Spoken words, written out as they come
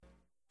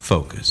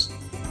Focus.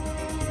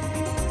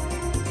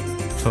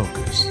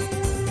 Focus.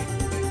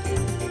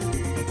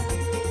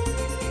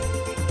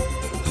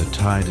 The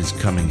tide is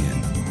coming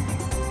in.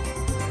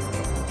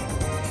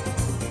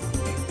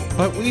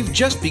 But we've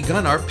just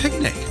begun our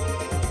picnic.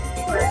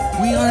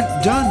 We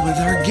aren't done with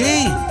our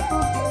game.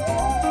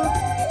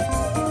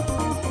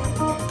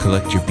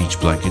 Collect your beach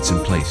blankets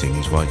and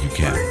playthings while you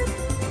can.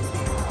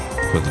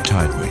 For the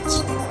tide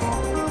waits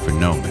for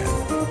no man.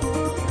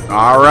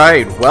 All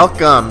right,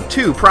 welcome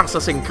to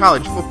Processing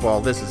College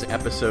Football. This is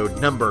episode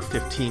number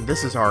 15.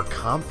 This is our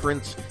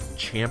conference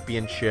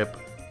championship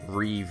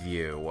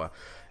review.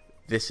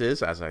 This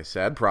is, as I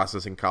said,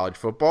 Processing College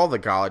Football, the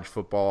college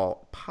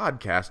football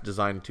podcast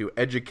designed to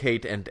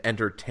educate and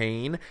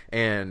entertain.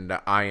 And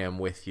I am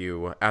with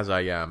you, as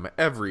I am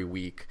every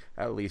week,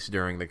 at least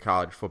during the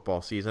college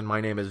football season. My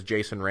name is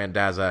Jason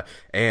Randazza,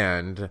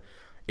 and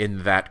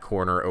in that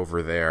corner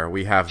over there,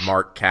 we have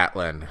Mark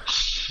Catlin.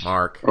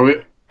 Mark.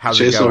 How's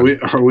Jason,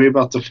 it going? Are we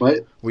about to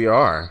fight? We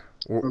are.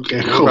 Okay,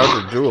 We're cool.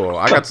 about to duel.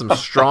 I got some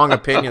strong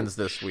opinions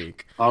this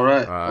week. All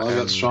right. I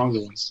got stronger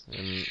ones.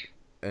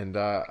 And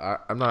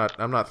I'm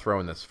not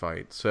throwing this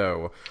fight.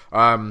 So,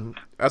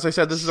 as I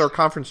said, this is our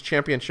conference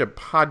championship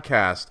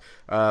podcast.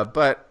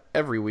 But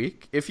every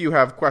week, if you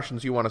have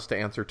questions you want us to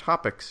answer,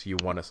 topics you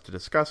want us to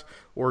discuss,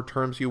 or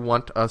terms you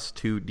want us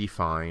to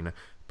define,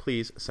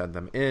 please send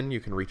them in. You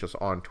can reach us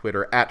on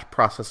Twitter at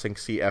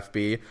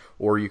ProcessingCFB,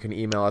 or you can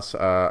email us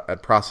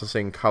at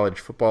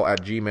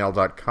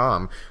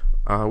processingcollegefootball@gmail.com.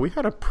 We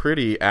had a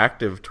pretty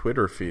active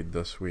Twitter feed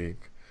this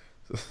week.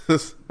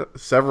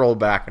 Several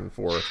back and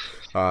forth.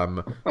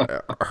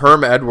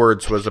 Herm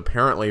Edwards was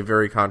apparently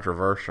very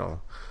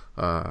controversial.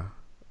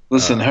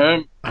 Listen,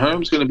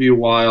 Herm's going to be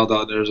wild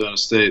out in Arizona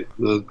State,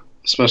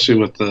 especially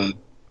with the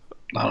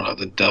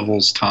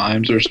Devil's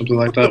Times or something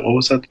like that. What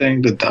was that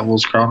thing? The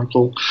Devil's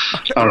Chronicle?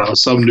 I don't know,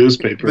 some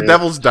newspaper. The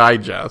Devil's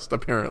Digest,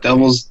 apparently.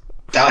 Devil's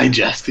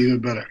Digest, even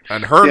better.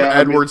 And Herm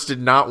Edwards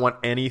did not want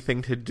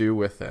anything to do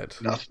with it.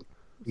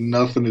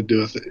 Nothing to do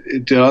with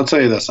it. Dude, I'll tell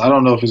you this. I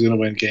don't know if he's going to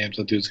win games.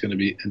 That dude's going to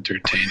be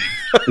entertaining.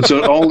 And so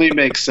it only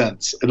makes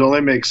sense. It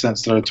only makes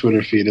sense that our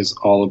Twitter feed is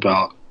all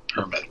about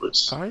Herm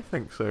Edwards. I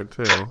think so,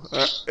 too.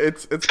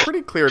 It's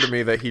pretty clear to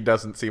me that he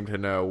doesn't seem to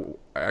know,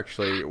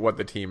 actually, what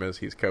the team is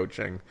he's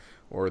coaching,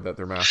 or that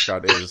their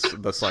mascot is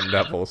the Sun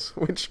Devils,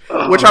 which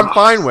I'm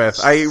fine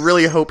with. I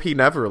really hope he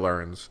never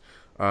learns.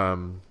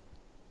 Yeah.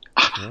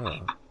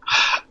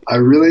 I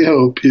really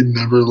hope he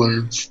never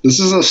learns. This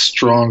is a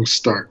strong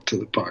start to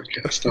the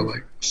podcast. I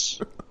like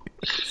this.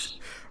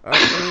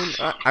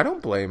 I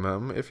don't blame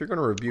him. If you're going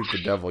to rebuke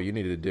the devil, you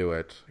need to do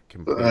it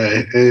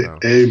completely.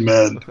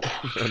 Amen.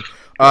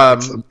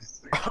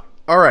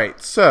 All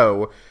right,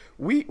 so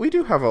we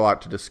do have a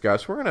lot to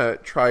discuss. We're going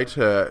to try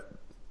to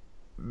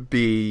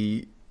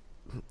be,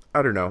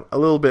 I don't know, a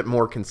little bit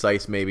more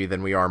concise maybe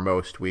than we are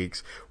most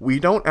weeks. We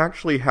don't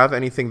actually have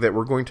anything that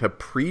we're going to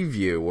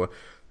preview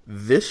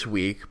this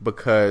week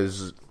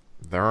because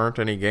there aren't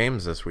any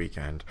games this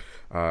weekend.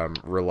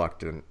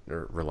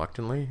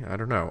 Reluctantly? I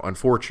don't know.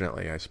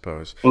 Unfortunately, I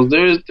suppose. Well,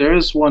 there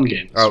is one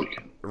game this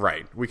weekend.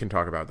 Right. We can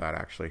talk about that,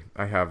 actually.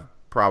 I have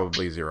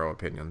probably zero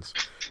opinions.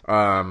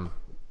 But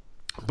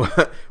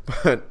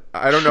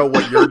I don't know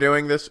what you're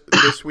doing this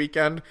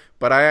weekend,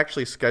 but I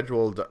actually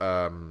scheduled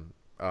a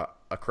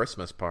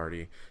Christmas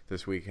party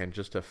this weekend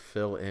just to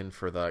fill in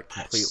for the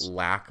complete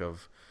lack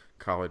of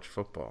college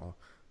football.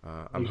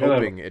 I'm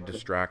hoping it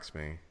distracts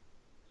me.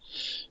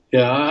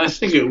 Yeah, I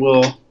think it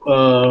will.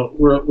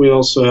 We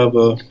also have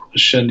a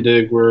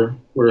shindig we're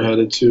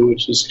headed to,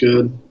 which is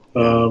good.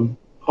 I'll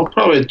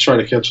probably try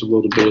to catch a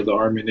little bit of the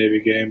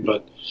Army-Navy game,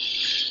 but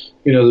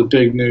the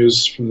big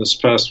news from this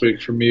past week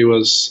for me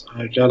was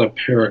I got a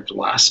pair of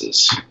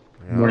glasses.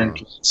 I'm wearing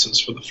glasses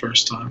for the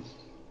first time.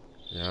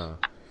 Yeah.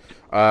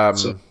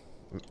 So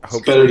it's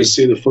better to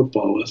see the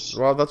football with.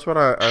 Well, that's what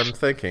I'm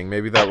thinking.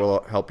 Maybe that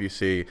will help you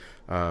see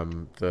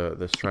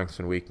the strengths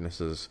and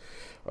weaknesses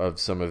of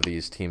some of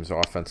these teams'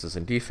 offenses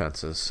and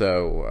defenses.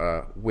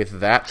 So, with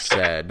that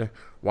said,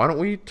 why don't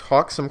we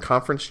talk some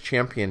conference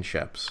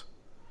championships?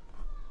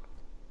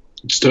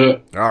 Let's do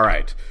it. All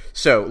right.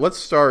 So let's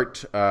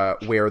start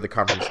where the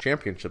conference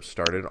championships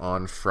started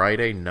on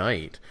Friday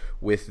night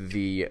with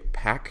the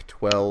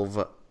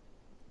Pac-12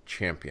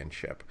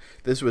 championship.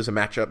 This was a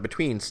matchup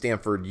between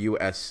Stanford,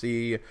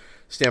 USC.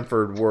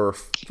 Stanford were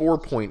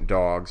 4-point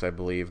dogs, I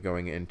believe,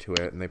 going into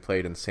it, and they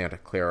played in Santa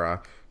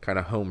Clara, kind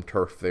of home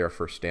turf there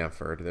for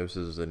Stanford. This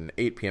is an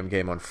 8 p.m.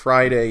 game on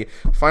Friday.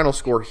 Final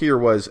score here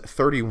was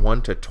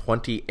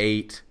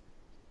 31-28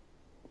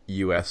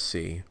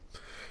 USC.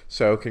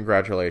 So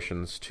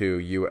congratulations to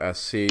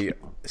USC.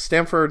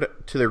 Stanford,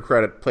 to their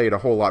credit, played a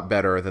whole lot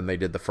better than they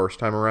did the first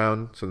time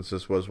around, since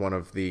this was one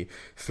of the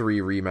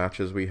 3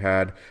 rematches we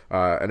had.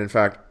 And in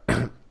fact,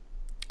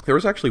 there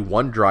was actually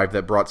one drive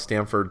that brought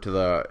Stanford to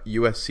the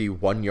USC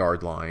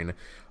 1-yard line.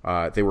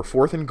 They were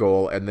 4th and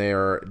goal, and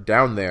they're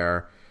down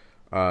there,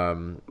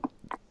 and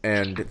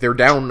they're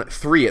down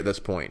 3 at this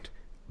point.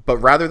 But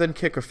rather than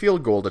kick a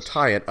field goal to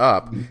tie it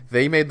up,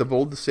 they made the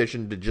bold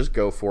decision to just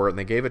go for it, and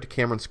they gave it to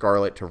Cameron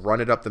Scarlett to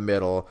run it up the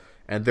middle,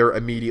 and they're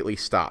immediately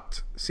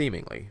stopped,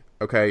 seemingly.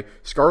 Okay,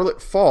 Scarlett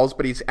falls,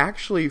 but he's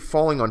actually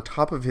falling on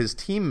top of his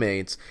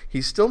teammates.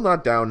 He's still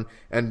not down,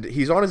 and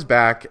he's on his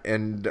back,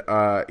 and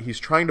he's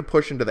trying to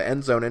push into the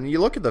end zone. And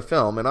you look at the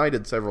film, and I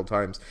did several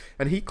times,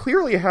 and he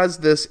clearly has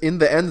this in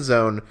the end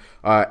zone.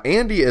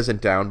 Andy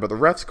isn't down, but the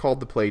refs called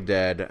the play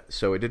dead,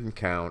 so it didn't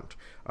count.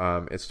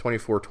 It's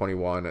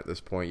 24-21 at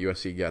this point.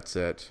 USC gets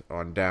it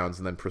on downs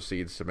and then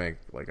proceeds to make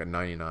like a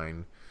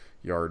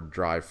 99-yard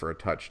drive for a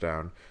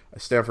touchdown.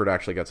 Stanford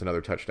actually gets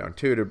another touchdown,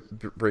 too, to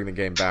bring the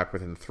game back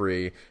within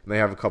 3. And they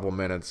have a couple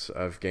minutes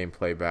of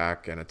gameplay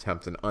back and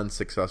attempt an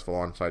unsuccessful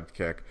onside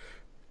kick.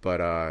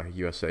 But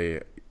USA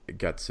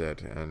gets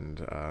it,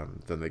 and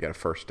then they get a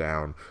first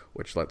down,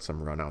 which lets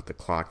them run out the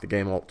clock. The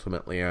game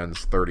ultimately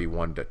ends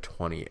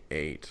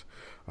 31-28.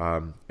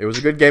 It was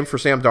a good game for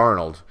Sam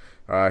Darnold.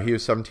 He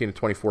was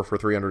 17-24 for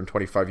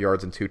 325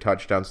 yards and 2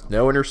 touchdowns.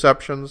 No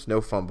interceptions,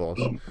 no fumbles.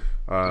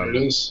 There it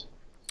is.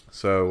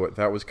 So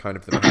that was kind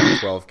of the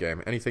Pac-12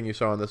 game. Anything you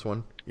saw in this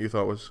one you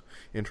thought was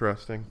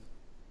interesting?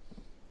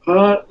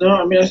 No,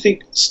 I mean, I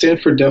think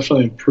Stanford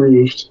definitely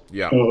improved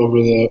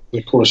over the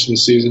course of the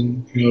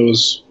season. It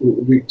was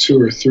week 2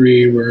 or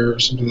 3 or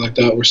something like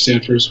that where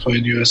Stanford was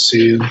playing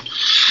USC.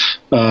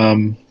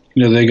 And,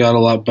 they got a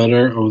lot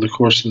better over the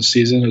course of the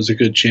season. It was a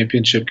good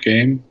championship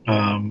game.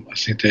 I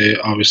think they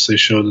obviously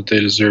showed that they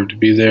deserved to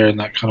be there in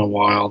that kind of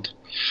wild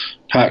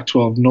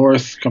Pac-12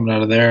 North coming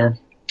out of there.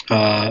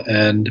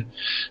 And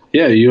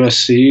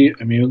USC,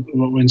 I mean,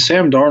 when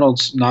Sam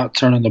Darnold's not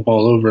turning the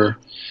ball over,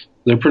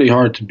 they're pretty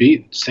hard to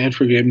beat.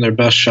 Stanford gave them their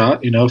best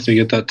shot, if they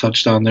get that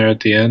touchdown there at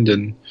the end,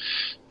 and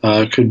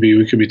we could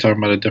be talking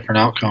about a different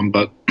outcome.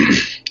 But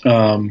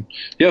it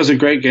was a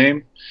great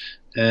game,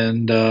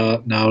 and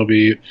now it'll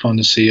be fun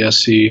to see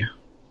SC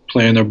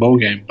play in their bowl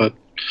game. But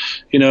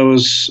it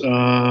was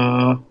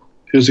a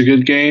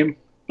good game,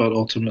 but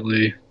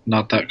ultimately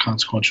not that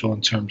consequential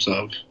in terms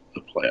of the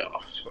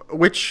playoff.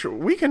 Which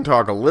we can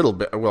talk a little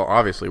bit. Well,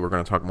 obviously, we're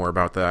going to talk more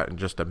about that in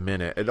just a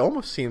minute. It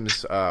almost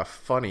seems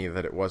funny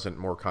that it wasn't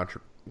more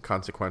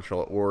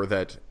consequential, or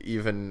that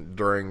even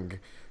during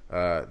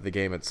the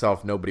game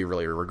itself, nobody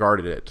really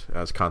regarded it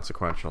as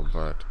consequential.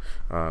 But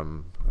I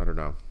don't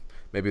know.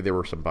 Maybe there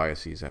were some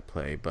biases at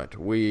play. But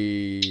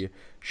we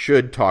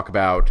should talk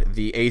about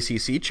the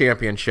ACC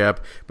championship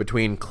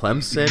between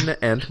Clemson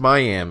and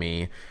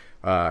Miami.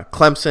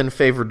 Clemson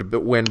favored to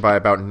win by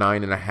about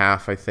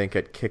 9.5, I think,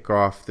 at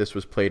kickoff. This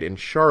was played in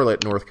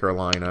Charlotte, North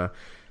Carolina.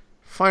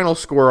 Final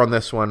score on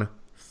this one,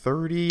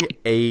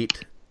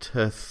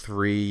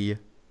 38-3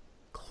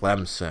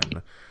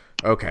 Clemson.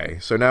 Okay,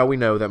 so now we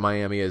know that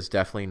Miami is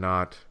definitely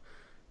not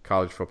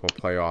college football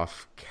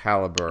playoff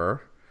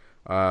caliber.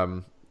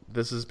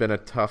 This has been a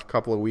tough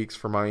couple of weeks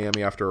for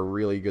Miami after a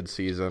really good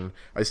season.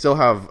 I still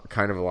have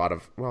kind of a lot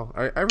of,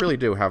 I really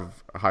do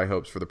have high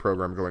hopes for the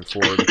program going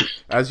forward.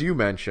 As you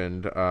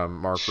mentioned,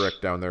 Mark Richt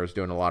down there is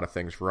doing a lot of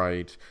things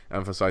right,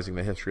 emphasizing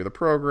the history of the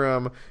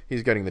program.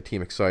 He's getting the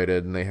team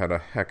excited, and they had a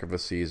heck of a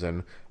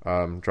season.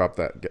 Dropped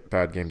that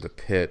bad game to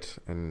Pitt,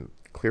 and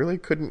clearly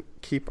couldn't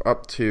keep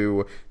up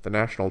to the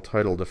national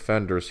title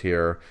defenders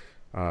here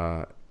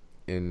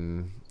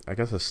in, I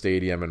guess, a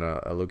stadium and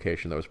a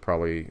location that was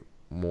probably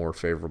more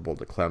favorable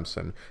to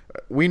Clemson.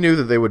 We knew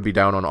that they would be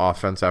down on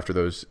offense after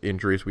those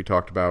injuries we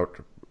talked about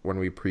when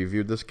we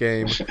previewed this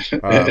game.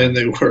 And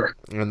they were.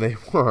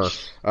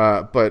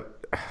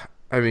 But,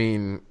 I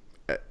mean,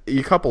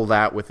 you couple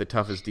that with the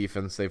toughest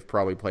defense they've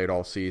probably played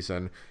all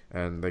season,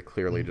 and they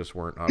clearly just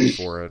weren't up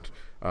for it.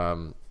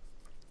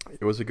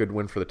 It was a good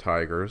win for the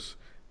Tigers.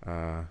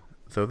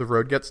 Though the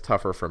road gets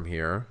tougher from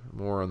here.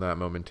 More on that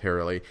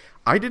momentarily.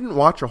 I didn't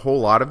watch a whole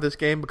lot of this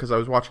game because I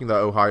was watching the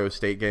Ohio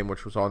State game,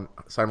 which was on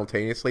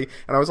simultaneously,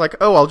 and I was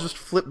like, I'll just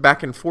flip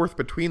back and forth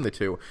between the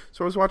two.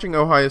 So I was watching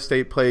Ohio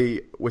State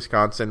play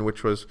Wisconsin,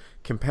 which was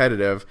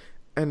competitive,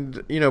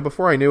 and,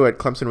 before I knew it,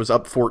 Clemson was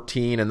up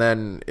 14, and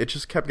then it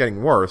just kept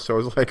getting worse. So I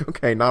was like,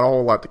 okay, not a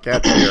whole lot to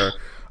catch here.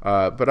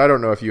 But I don't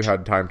know if you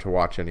had time to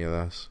watch any of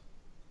this.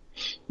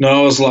 No,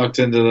 I was locked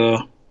into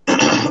the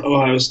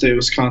Ohio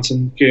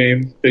State-Wisconsin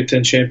game, Big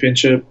Ten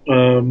championship.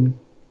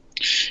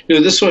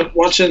 This one,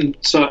 watching,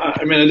 so,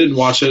 I mean, I didn't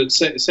watch it.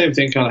 Same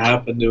thing kind of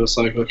happened. It was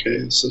like, okay,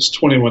 this is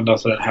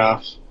 21-0 at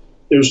half.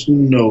 There's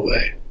no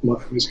way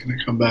Miami's going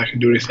to come back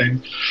and do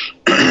anything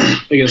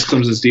against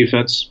Clemson's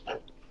defense.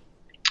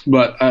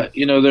 But,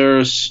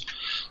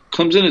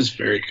 Clemson is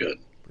very good.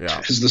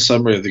 Yeah. Is the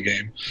summary of the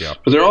game. Yeah.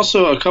 But there are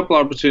also a couple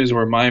opportunities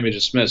where Miami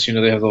just missed.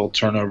 They have the whole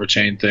turnover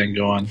chain thing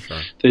going. Sure.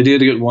 They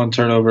did get one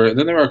turnover. And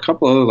then there were a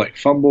couple other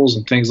fumbles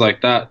and things like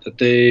that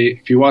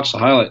if you watch the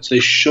highlights, they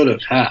should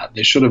have had.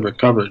 They should have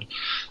recovered.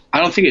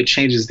 I don't think it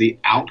changes the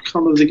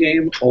outcome of the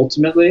game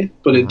ultimately,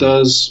 but it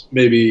does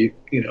maybe,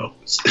 you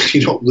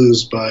don't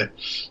lose by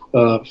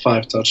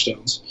 5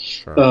 touchdowns.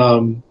 Sure.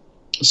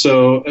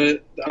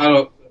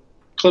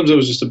 Clemson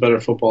was just a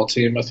better football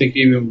team. I think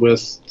even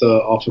with the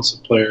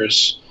offensive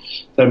players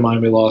that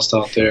Miami lost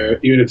out there.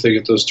 Even if they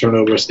get those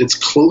turnovers, it's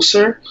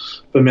closer.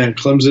 But man,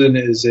 Clemson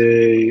is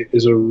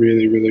a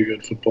really, really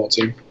good football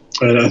team,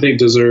 and I think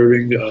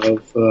deserving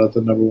of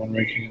the number one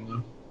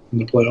ranking in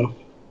the playoff.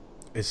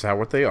 Is that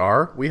what they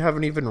are? We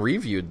haven't even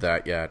reviewed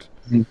that yet.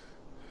 Mm-hmm.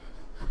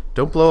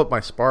 Don't blow up my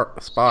spot,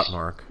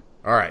 Mark.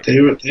 All right. They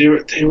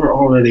were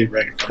already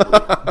ranked number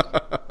one.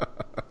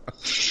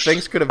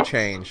 Things could have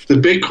changed. The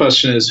big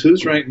question is,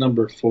 who's ranked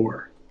number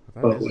 4?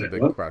 That is a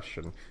big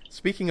question.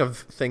 Speaking of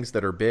things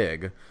that are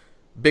big,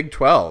 Big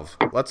 12.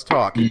 Let's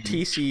talk.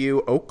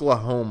 TCU,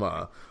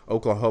 Oklahoma.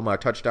 Oklahoma,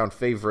 touchdown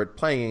favorite,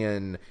 playing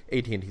in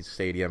AT&T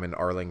Stadium in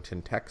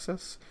Arlington,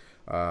 Texas.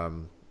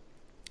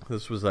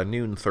 This was a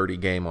noon 30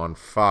 game on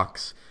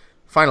Fox.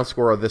 Final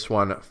score of this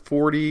one,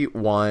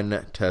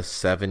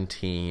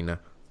 41-17,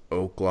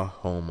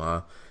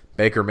 Oklahoma.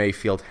 Baker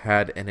Mayfield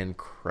had an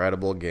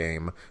incredible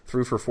game.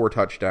 Threw for 4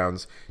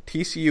 touchdowns.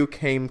 TCU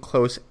came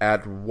close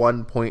at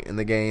one point in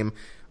the game.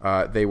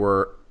 They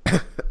were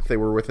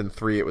within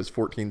 3. It was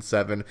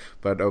 14-7,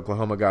 but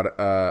Oklahoma got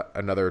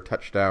another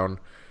touchdown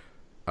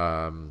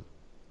and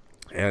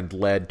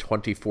led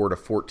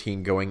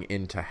 24-14 going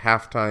into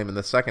halftime. In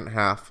the second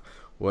half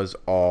was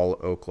all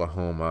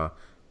Oklahoma.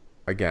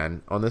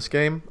 Again, on this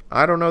game,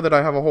 I don't know that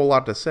I have a whole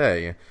lot to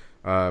say.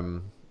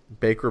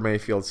 Baker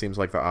Mayfield seems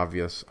like the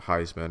obvious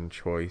Heisman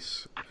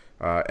choice.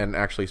 And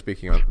actually,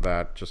 speaking of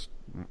that, just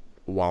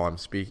while I'm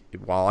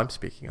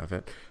speaking of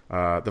it,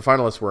 the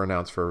finalists were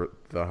announced for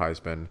the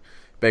Heisman: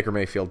 Baker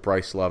Mayfield,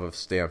 Bryce Love of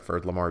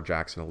Stanford, Lamar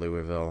Jackson of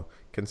Louisville.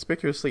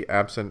 Conspicuously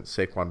absent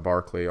Saquon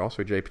Barkley.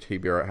 Also, J.P.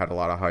 Barrett had a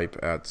lot of hype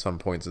at some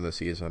points in the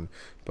season,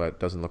 but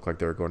doesn't look like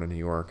they're going to New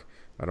York.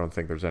 I don't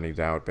think there's any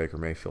doubt Baker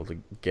Mayfield to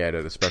get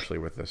it, especially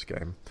with this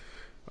game.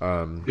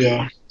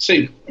 Yeah.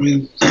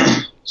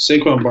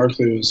 Saquon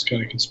Barkley was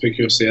kind of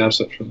conspicuously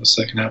absent from the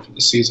second half of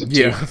the season,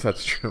 too. Yeah,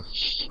 that's true.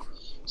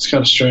 It's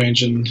kind of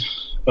strange. And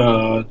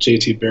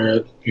J.T.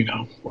 Barrett,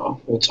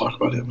 we'll talk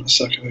about him in a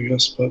second, I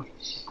guess. But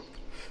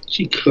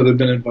he could have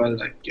been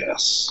invited, I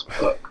guess.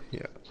 But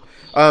yeah.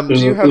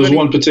 There's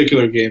one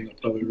particular game that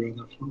probably ruined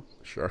that for him.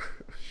 Sure.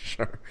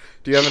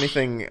 Do you have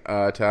anything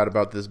to add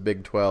about this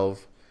Big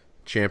 12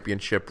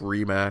 championship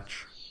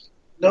rematch?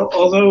 No,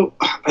 although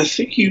I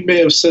think you may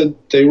have said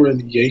they were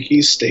in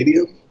Yankee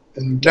Stadium.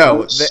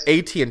 No, the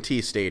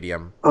AT&T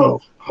Stadium. Oh,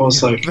 I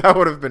was like... that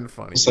would have been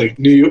funny. It's like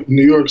New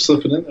York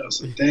slipping in there. I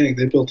was like, dang,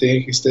 they built the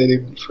Yankee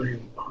Stadium in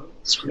freaking...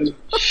 That's crazy.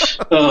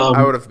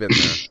 I would have been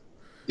there.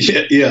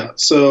 Yeah.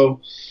 So,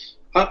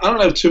 I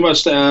don't have too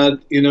much to add.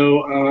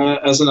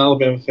 As an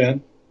Alabama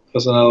fan,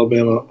 as an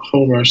Alabama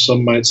homer,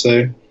 some might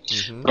say,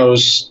 I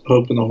was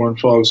hoping the Horned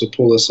Frogs would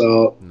pull this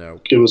out,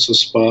 give us a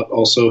spot.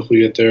 Also, if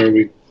we get there,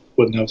 we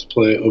wouldn't have to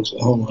play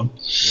Oklahoma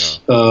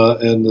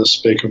and this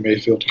Baker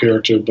Mayfield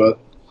character.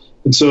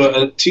 And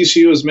so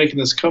TCU is making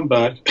this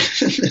comeback,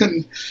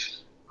 and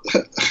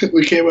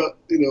we came out.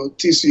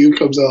 TCU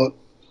comes out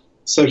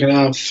second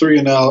half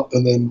 3-and-out,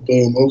 and then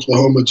boom,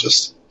 Oklahoma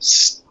just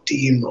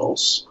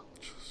steamrolls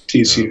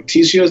TCU. Yeah.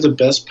 TCU has the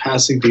best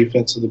passing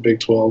defense of the Big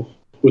 12,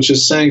 which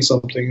is saying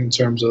something in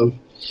terms of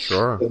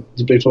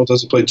the Big 12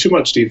 doesn't play too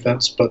much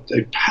defense, but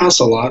they pass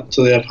a lot,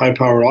 so they have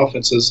high-powered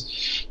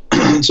offenses.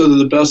 So they're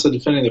the best at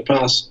defending the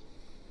pass.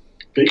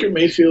 Baker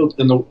Mayfield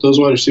and those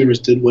wide receivers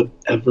did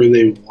whatever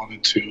they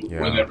wanted to,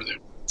 whenever they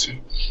wanted to.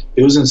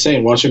 It was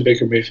insane. Watching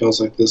Baker Mayfield's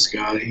like, this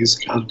guy, he's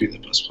got to be the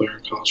best player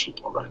in college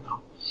football right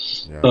now.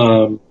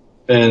 Yeah.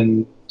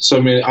 And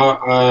so,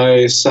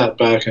 I sat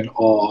back in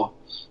awe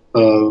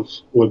of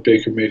what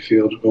Baker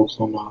Mayfield,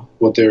 Oklahoma,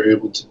 what they were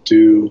able to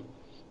do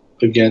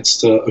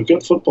against a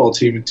good football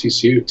team in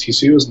TCU.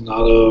 TCU is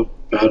not a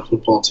bad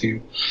football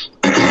team.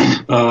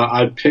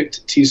 I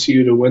picked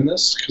TCU to win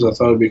this because I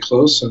thought it would be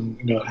close, and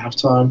at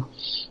halftime,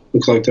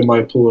 looked like they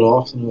might pull it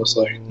off, and I was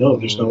like, no,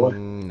 there's no way.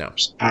 No.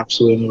 There's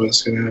absolutely no way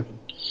that's going to happen.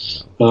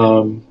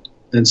 No.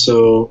 And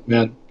so,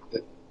 man,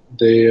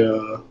 they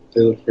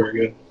look very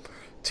good.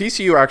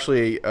 TCU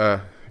actually, I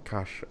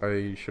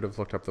should have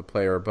looked up the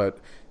player, but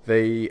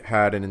they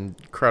had an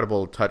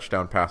incredible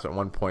touchdown pass at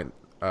one point.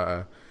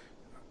 The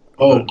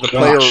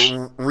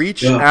player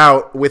reached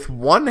out with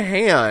one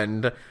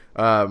hand.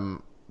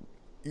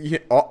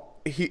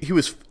 He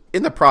was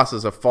in the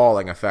process of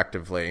falling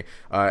effectively,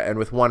 and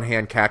with one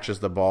hand catches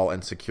the ball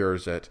and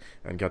secures it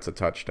and gets a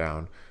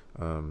touchdown.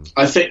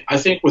 I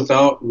think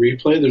without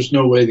replay, there's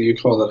no way that you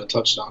call that a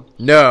touchdown.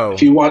 No.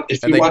 If you watch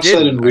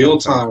that in real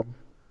time,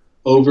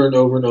 over and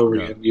over and over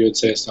again, you would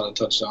say it's not a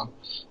touchdown.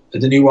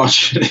 And then you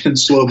watch it in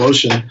slow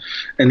motion,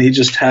 and he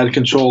just had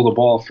control of the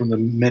ball from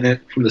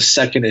the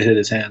second it hit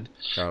his hand.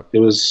 Yep. It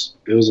was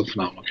a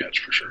phenomenal catch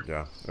for sure.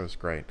 Yeah, it was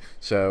great.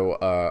 So,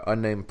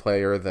 unnamed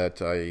player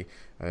that I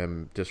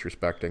am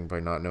disrespecting by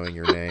not knowing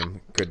your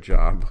name. Good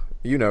job.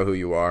 You know who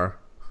you are.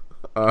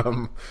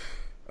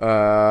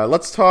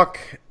 Let's talk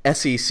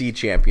SEC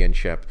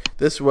championship.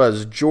 This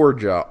was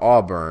Georgia,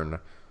 Auburn.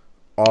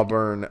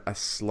 Auburn, a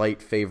slight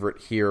favorite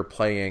here,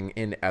 playing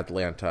in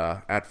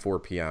Atlanta at 4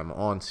 p.m.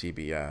 on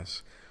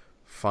CBS.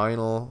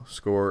 Final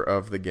score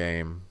of the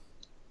game,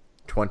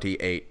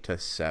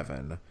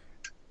 28-7.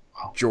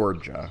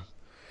 Georgia.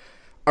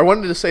 I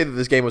wanted to say that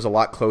this game was a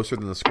lot closer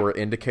than the score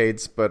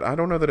indicates, but I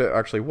don't know that it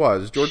actually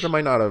was. Georgia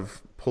might not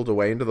have pulled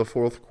away into the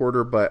fourth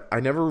quarter, but I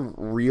never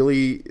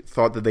really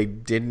thought that they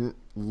didn't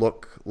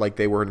look like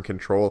they were in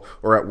control,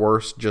 or at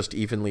worst, just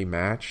evenly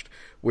matched,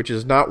 which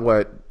is not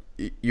what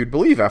you'd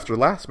believe after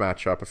last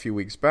matchup a few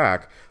weeks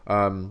back.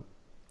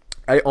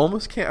 I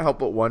almost can't help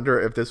but wonder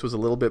if this was a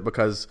little bit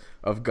because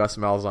of Gus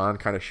Malzahn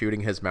kind of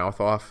shooting his mouth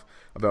off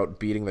about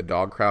beating the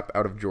dog crap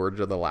out of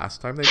Georgia the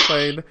last time they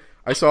played.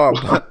 I saw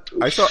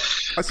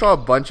a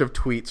bunch of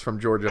tweets from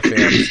Georgia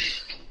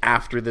fans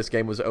after this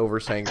game was over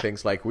saying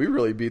things like, "We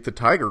really beat the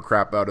tiger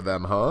crap out of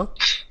them, huh?"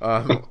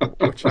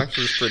 Which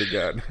actually was pretty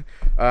good.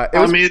 But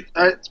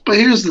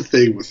here's the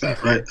thing with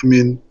that, right? I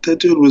mean, that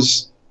dude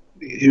was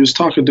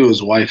talking to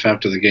his wife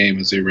after the game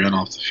as they ran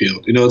off the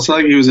field. You know, it's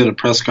like he was at a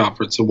press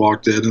conference and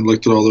walked in and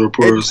looked at all the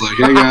reporters like,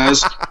 "Hey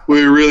guys,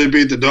 we really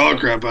beat the dog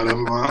crap out of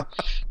them, huh?"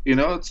 You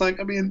know, it's like,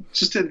 I mean,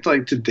 just in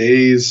like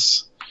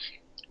today's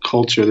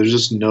culture, there's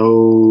just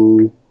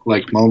no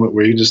like moment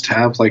where you just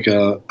have like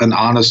an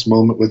honest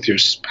moment with your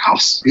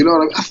spouse. You know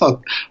what I mean? I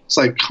thought, it's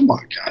like, come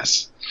on,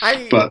 guys. I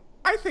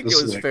think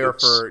it was fair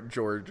for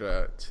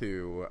Georgia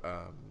to.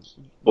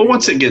 Well,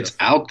 once it gets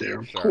out there,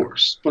 of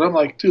course. But I'm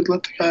like, dude,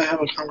 let the guy have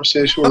a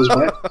conversation with his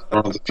wife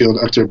on the field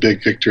after a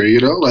big victory.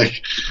 You know,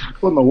 like,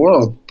 what in the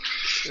world?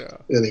 Yeah.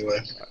 Anyway,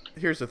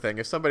 here's the thing: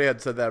 if somebody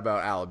had said that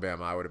about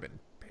Alabama, I would have been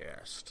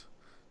pissed.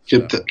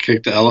 Kick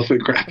the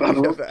elephant crap out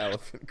of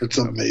him. It's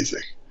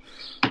amazing.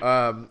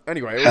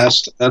 Anyway,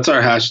 that's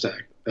our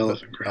hashtag.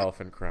 Elephant crap.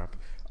 Elephant crap.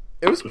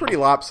 It was pretty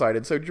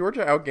lopsided. So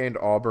Georgia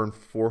outgained Auburn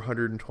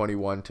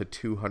 421 to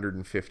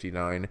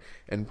 259,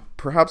 and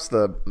perhaps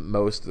the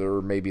most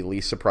or maybe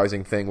least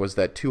surprising thing was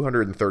that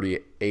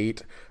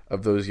 238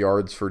 of those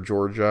yards for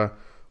Georgia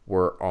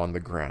were on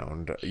the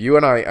ground. You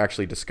and I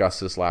actually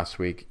discussed this last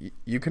week.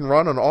 You can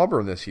run on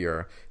Auburn this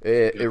year.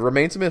 It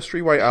remains a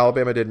mystery why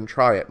Alabama didn't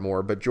try it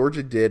more, but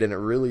Georgia did, and it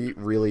really,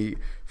 really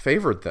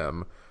favored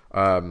them.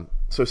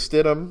 So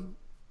Stidham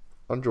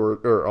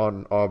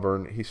on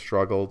Auburn, he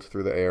struggled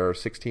through the air,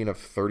 16 of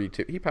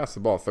 32. He passed the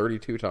ball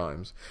 32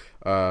 times.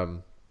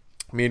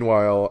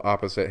 Meanwhile,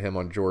 opposite him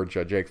on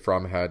Georgia, Jake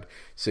Fromm had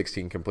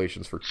 16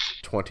 completions for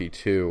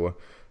 22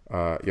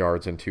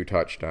 yards and 2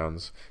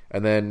 touchdowns.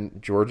 And then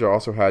Georgia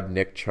also had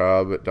Nick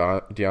Chubb,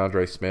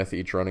 DeAndre Smith,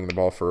 each running the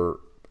ball for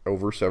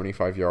over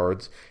 75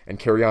 yards. And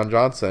Kerryon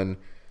Johnson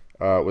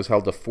was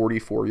held to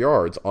 44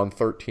 yards on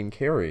 13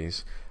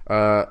 carries.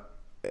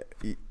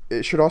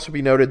 It should also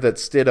be noted that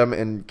Stidham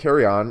and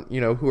Kerryon,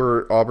 who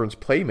are Auburn's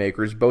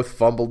playmakers, both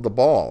fumbled the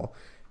ball.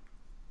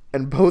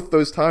 And both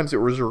those times it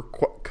was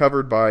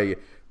recovered by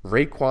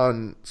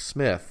Raekwon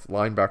Smith,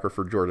 linebacker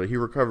for Georgia. He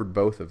recovered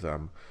both of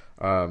them.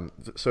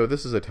 So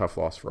this is a tough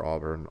loss for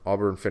Auburn.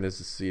 Auburn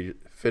finishes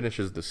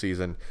the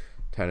season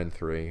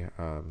 10-3.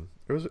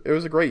 It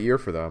was a great year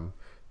for them.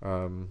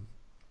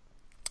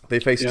 They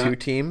faced two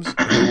teams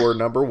who were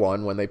number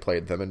one when they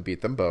played them and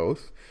beat them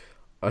both.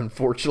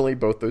 Unfortunately,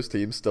 both those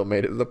teams still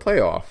made it to the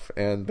playoff,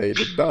 and they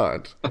did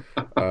not.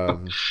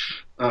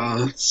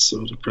 That's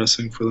so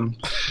depressing for them.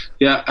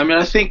 Yeah, I mean,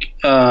 I think,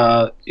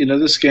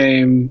 this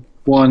game,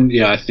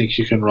 I think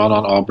you can run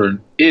on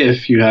Auburn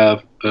if you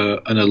have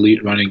an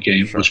elite running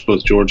game, which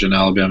both Georgia and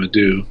Alabama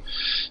do.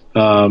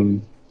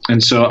 And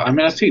so, I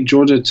mean, I think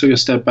Georgia took a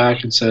step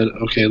back and said,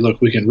 okay, look,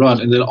 we can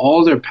run. And then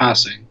all their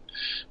passing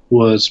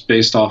was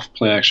based off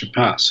play-action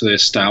pass. So they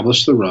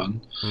established the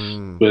run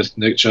with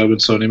Nick Chubb and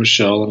Sony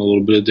Michel and a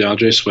little bit of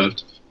DeAndre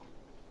Swift.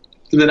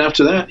 And then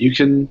after that, you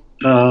can,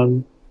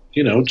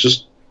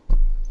 just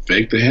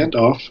fake the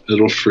handoff.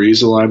 It'll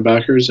freeze the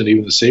linebackers and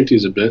even the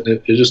safeties a bit.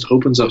 It just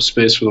opens up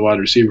space for the wide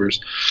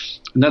receivers.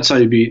 And that's how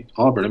you beat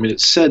Auburn. I mean,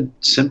 it's said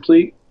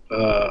simply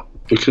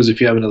because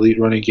if you have an elite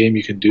running game,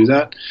 you can do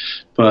that.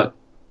 But,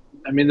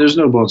 I mean, there's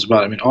no bones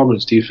about it. I mean,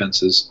 Auburn's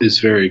defense is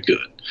very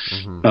good.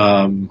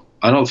 Mm-hmm.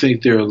 I don't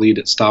think they're elite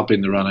at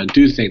stopping the run. I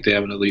do think they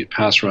have an elite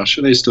pass rush,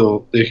 and they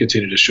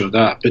continue to show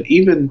that. But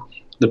even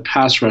the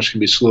pass rush can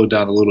be slowed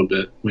down a little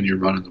bit when you're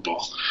running the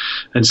ball.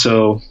 And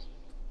so,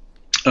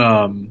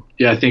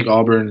 I think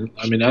Auburn,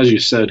 I mean, as you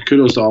said,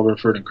 kudos to Auburn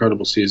for an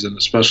incredible season,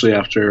 especially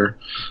after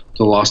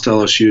the loss to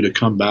LSU to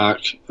come back,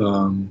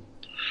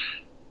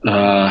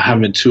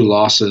 having 2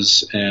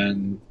 losses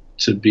and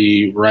to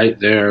be right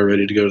there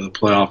ready to go to the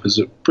playoff is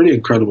a pretty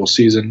incredible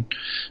season.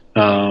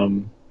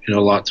 A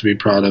lot to be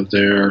proud of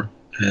there.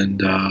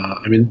 And,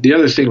 I mean, the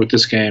other thing with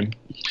this game,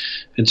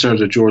 in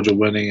terms of Georgia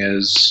winning,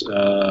 is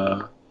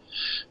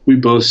we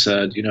both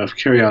said, if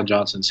Kerryon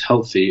Johnson's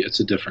healthy, it's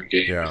a different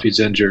game. Yeah. If he's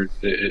injured,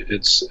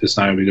 it's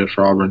not going to be good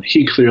for Auburn.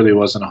 He clearly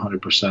wasn't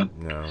 100%.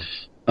 No.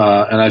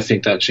 And I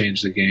think that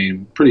changed the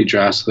game pretty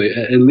drastically.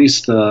 At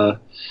least kind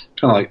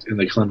of like in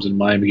the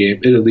Clemson-Miami game,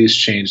 it at least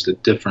changed the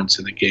difference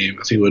in the game.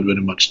 I think it would have been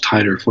a much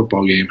tighter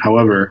football game.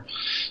 However,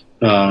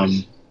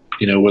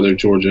 whether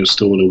Georgia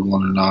still would have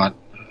won or not,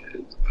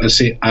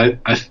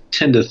 I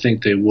tend to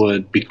think they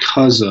would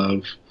because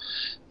of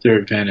their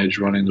advantage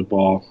running the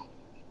ball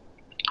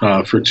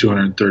for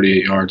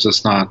 238 yards.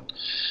 That's not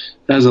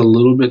That has a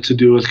little bit to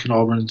do with can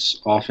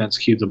Auburn's offense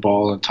keep the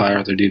ball and tire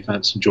out their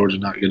defense, and Georgia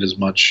not get as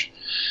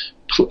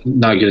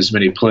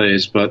many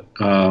plays. But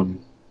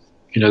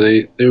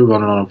they were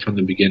running on them from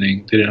the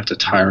beginning. They didn't have to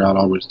tire out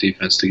Auburn's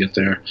defense to get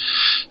there.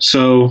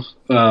 So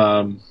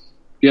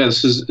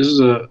this is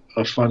a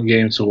fun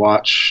game to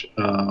watch.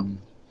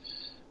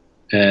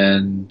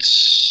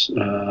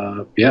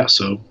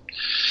 So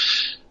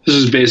this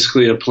is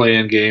basically a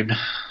play-in game.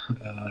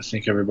 I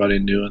think everybody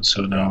knew, and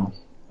so now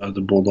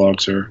the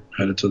Bulldogs are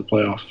headed to the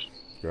playoff.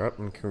 Yep,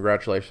 and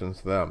congratulations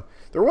to them.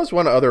 There was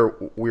one other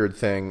weird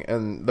thing,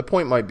 and the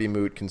point might be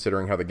moot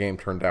considering how the game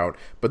turned out,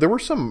 but there were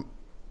some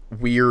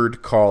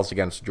weird calls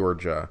against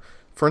Georgia.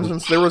 For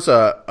instance, there was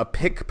a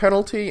pick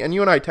penalty, and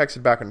you and I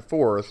texted back and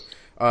forth,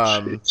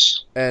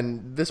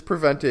 and this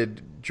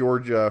prevented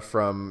Georgia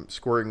from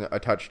scoring a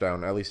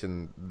touchdown, at least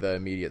in the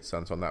immediate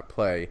sense on that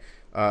play.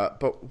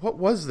 But what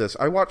was this?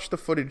 I watched the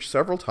footage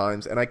several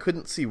times, and I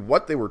couldn't see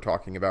what they were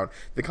talking about.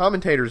 The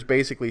commentators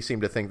basically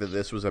seemed to think that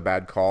this was a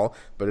bad call,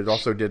 but it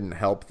also didn't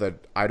help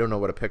that I don't know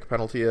what a pick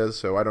penalty is,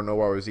 so I don't know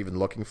what I was even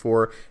looking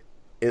for.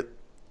 It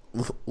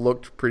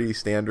looked pretty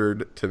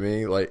standard to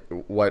me, like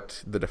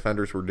what the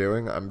defenders were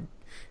doing.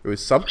 It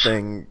was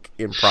something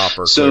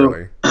improper,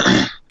 clearly.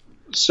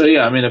 So,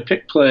 yeah, I mean, a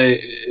pick play,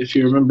 if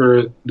you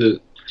remember, there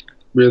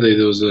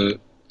was a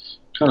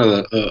kind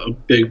of a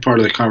big part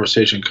of the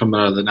conversation coming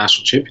out of the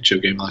national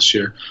championship game last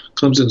year.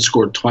 Clemson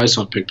scored twice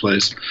on pick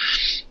plays.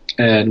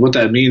 And what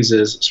that means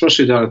is,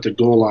 especially down at the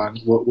goal line,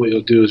 what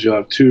you'll do is you'll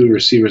have two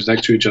receivers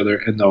next to each other,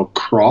 and they'll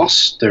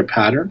cross their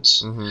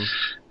patterns. Mm-hmm.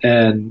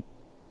 And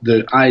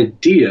the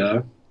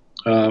idea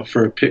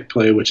for a pick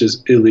play, which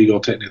is illegal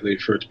technically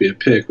for it to be a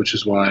pick, which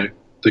is why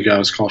the guy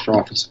was called for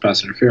offensive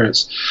pass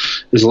interference,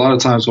 is a lot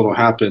of times what will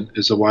happen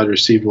is a wide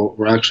receiver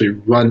will actually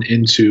run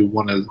into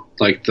one of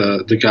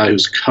the guy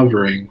who's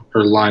covering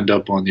or lined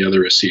up on the other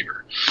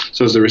receiver.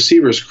 So as the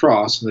receivers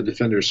cross and the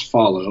defenders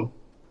follow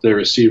their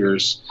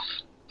receivers,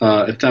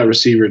 if that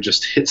receiver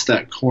just hits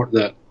that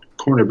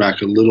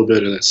cornerback a little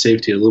bit or that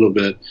safety a little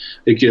bit,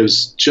 it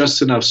gives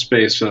just enough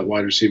space for that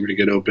wide receiver to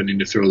get open and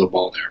to throw the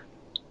ball there.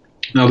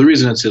 Now, the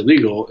reason it's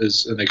illegal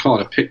is, and they call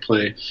it a pick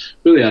play,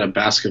 really out of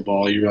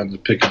basketball. You run the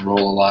pick and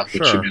roll a lot,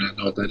 which you may not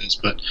know what that is.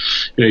 But,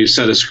 you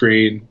set a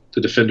screen,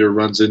 the defender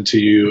runs into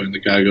you, and the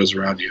guy goes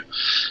around you.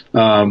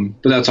 But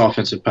that's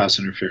offensive pass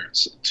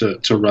interference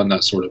to run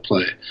that sort of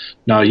play.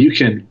 Now, you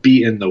can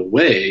be in the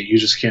way. You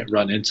just can't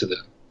run into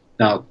them.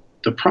 Now,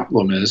 the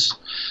problem is,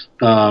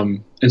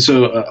 and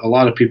so a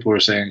lot of people are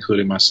saying,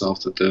 including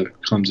myself, that the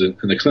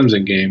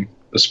Clemson game,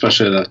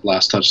 especially that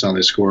last touchdown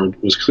they scored,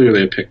 was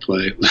clearly a pick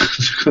play. The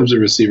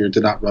Clemson receiver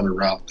did not run a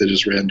route. They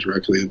just ran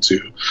directly into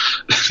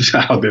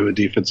the Alabama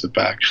defensive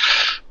back.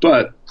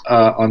 But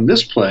on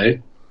this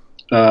play,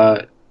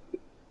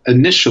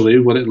 initially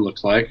what it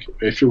looked like,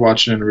 if you're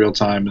watching in real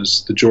time,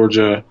 is the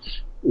Georgia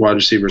wide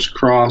receivers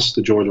cross,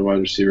 the Georgia wide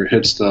receiver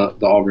hits the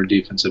Auburn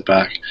defensive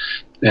back,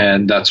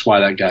 and that's why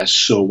that guy's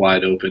so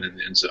wide open in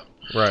the end zone.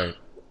 Right.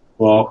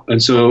 Well,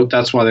 and so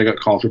that's why they got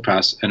called for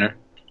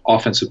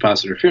offensive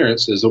pass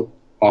interference, is the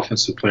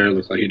offensive player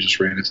looked like he just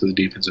ran into the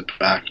defensive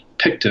back,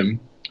 picked him,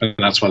 and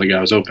that's why the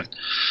guy was open.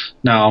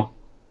 Now,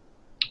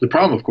 the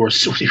problem, of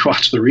course, is when you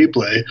watch the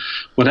replay,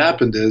 what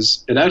happened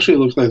is it actually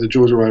looked like the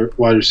Georgia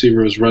wide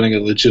receiver was running a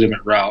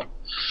legitimate route,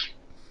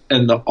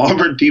 and the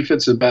Auburn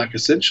defensive back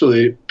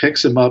essentially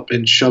picks him up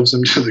and shoves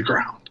him to the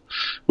ground,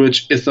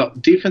 which if the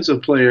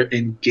defensive player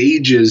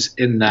engages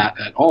in that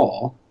at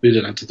all, we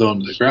didn't have to throw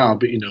him to the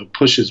ground, but,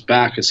 pushes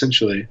back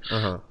essentially,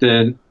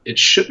 then it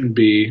shouldn't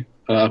be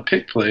a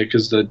pick play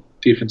because the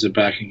defensive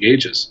back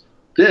engages.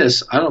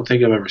 This, I don't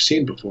think I've ever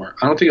seen before.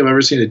 I don't think I've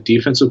ever seen a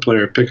defensive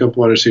player pick up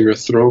wide receiver,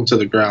 throw him to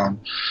the ground,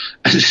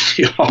 and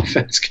the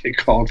offense get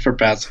called for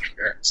pass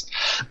interference.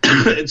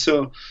 And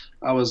so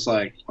I was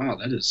like, wow,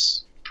 that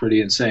is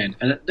pretty insane.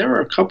 And there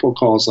were a couple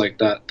calls like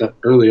that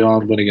early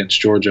on went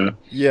against Georgia.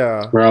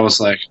 Yeah. Where I was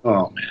like,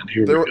 oh, man,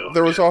 here we go.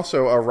 There was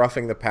also a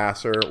roughing the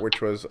passer,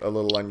 which was a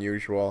little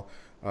unusual.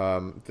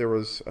 There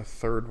was a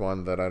third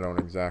one that I don't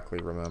exactly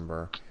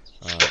remember.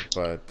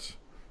 But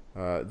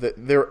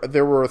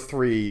there were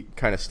three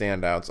kind of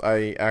standouts.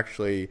 I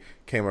actually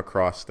came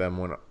across them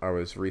when I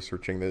was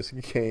researching this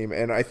game,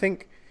 and I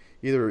think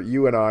either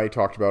you and I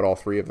talked about all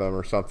three of them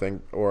or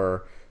something,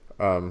 or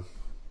hang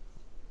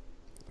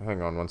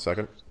on one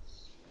second.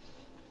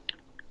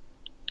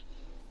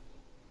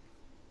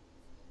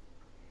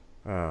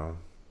 Oh.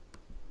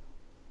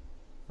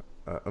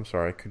 I'm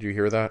sorry, could you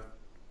hear that?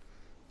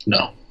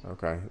 No.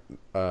 Okay.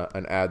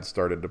 An ad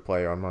started to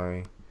play on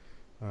my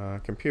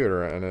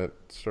computer, and it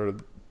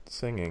started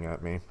singing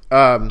at me.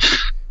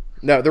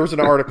 No, there was an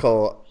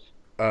article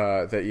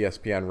that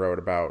ESPN wrote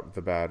about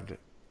the bad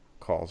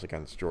calls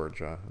against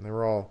Georgia, and they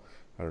were all,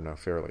 I don't know,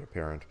 fairly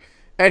apparent.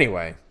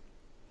 Anyway,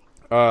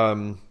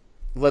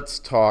 let's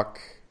talk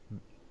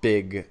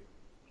Big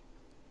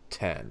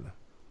Ten.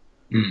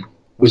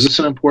 Was this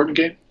an important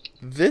game?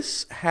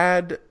 This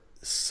had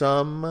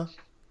some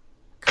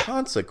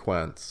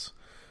consequence.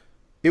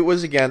 It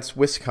was against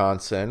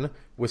Wisconsin.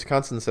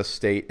 Wisconsin's a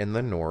state in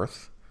the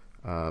north.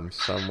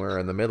 somewhere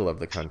in the middle of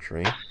the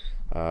country.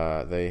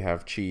 They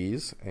have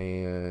cheese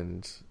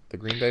and the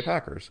Green Bay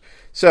Packers.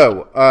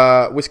 So,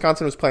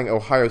 Wisconsin was playing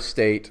Ohio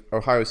State.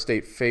 Ohio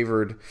State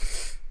favored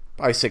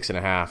by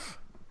 6.5.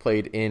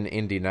 Played in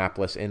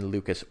Indianapolis in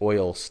Lucas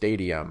Oil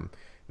Stadium.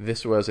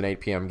 This was an 8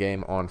 p.m.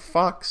 game on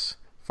Fox.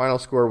 Final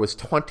score was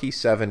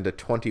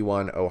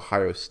 27-21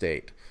 Ohio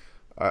State.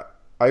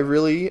 I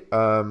really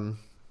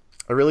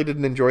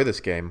didn't enjoy this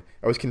game.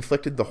 I was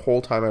conflicted the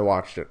whole time I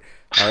watched it.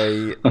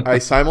 I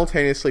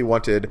simultaneously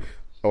wanted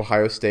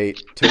Ohio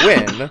State to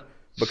win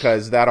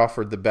because that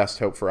offered the best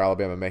hope for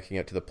Alabama making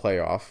it to the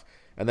playoff,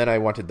 and then I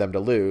wanted them to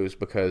lose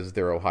because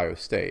they're Ohio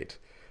State.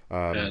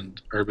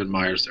 And Urban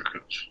Meyer's their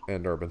coach.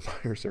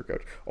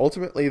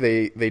 Ultimately,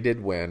 they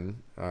did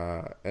win,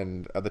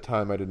 and at the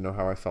time I didn't know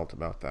how I felt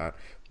about that.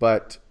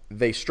 But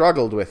they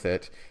struggled with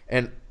it,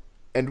 and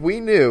we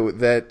knew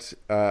that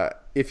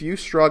if you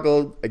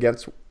struggled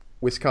against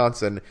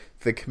Wisconsin,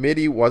 the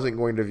committee wasn't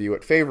going to view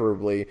it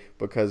favorably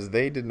because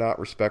they did not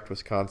respect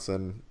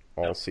Wisconsin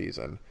all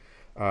season.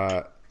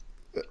 A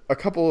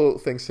couple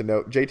things to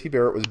note. JT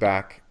Barrett was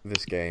back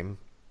this game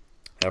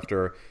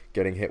after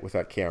getting hit with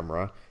that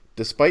camera,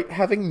 despite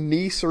having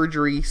knee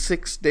surgery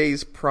 6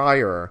 days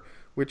prior,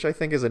 which I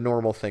think is a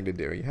normal thing to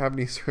do. You have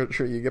knee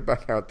surgery, you get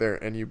back out there,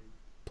 and you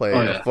play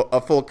a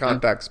full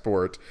contact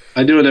sport.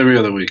 I do it every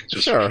other week.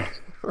 Sure.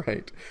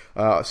 Right.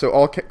 So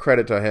all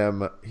credit to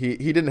him. He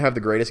didn't have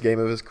the greatest game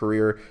of his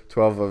career,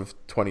 12 of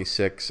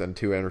 26 and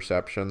 2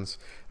 interceptions,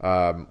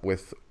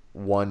 with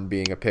one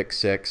being a pick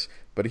six.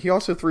 But he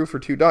also threw for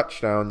 2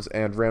 touchdowns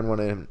and ran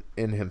one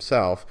in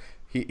himself.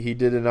 He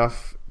did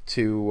enough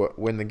to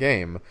win the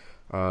game.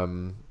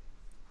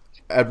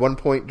 At one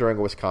point during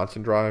a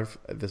Wisconsin drive,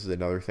 this is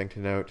another thing to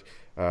note,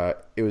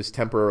 it was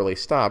temporarily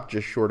stopped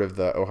just short of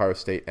the Ohio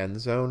State end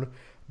zone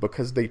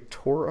because they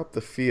tore up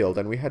the field,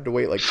 and we had to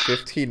wait like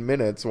 15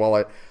 minutes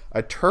while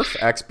a turf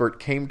expert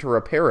came to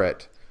repair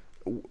it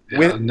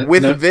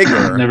with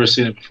vigor. Never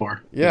seen it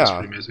before. Yeah. It's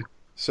pretty amazing.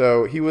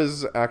 So he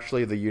was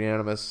actually the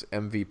unanimous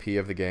MVP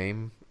of the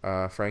game,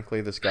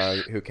 frankly, this guy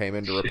who came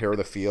in to repair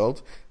the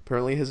field.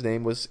 Apparently his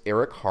name was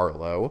Eric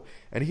Harlow,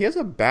 and he has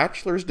a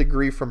bachelor's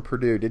degree from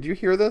Purdue. Did you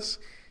hear this?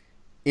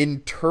 In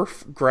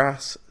turf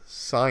grass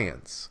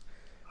science.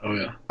 Oh,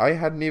 yeah. I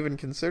hadn't even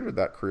considered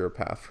that career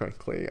path,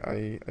 frankly.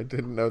 I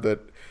didn't know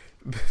that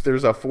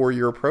there's a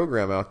 4-year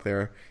program out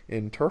there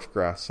in turf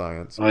grass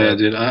science. Oh, yeah,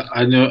 dude.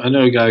 I know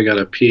a guy who got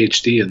a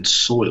PhD in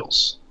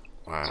soils.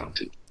 Wow.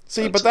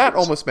 See, but that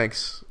almost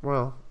makes,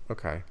 well,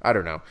 okay. I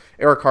don't know.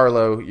 Eric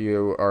Harlow,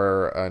 you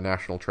are a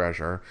national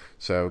treasure,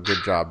 so good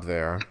job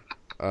there.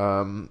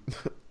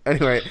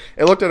 Anyway,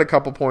 it looked at a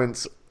couple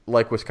points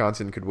like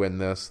Wisconsin could win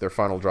this. Their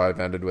final drive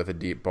ended with a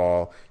deep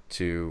ball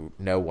to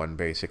no one,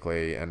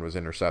 basically, and was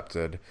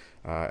intercepted.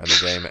 And the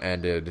game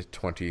ended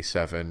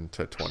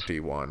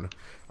 27-21,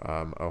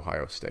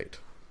 Ohio State.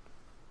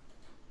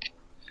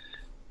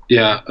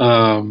 Yeah.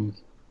 I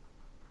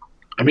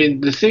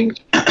mean, the thing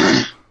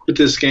with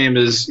this game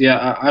is,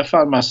 I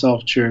found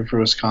myself cheering for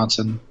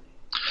Wisconsin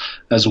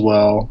as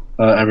well.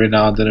 Every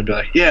now and then I'd be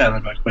like, yeah, and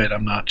I'm like, wait,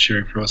 I'm not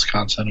cheering for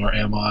Wisconsin, or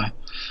am I?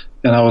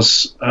 And I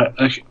was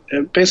I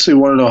basically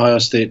wanted Ohio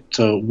State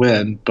to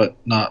win, but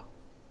not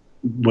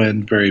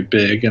win very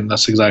big, and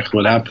that's exactly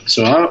what happened.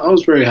 So I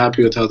was very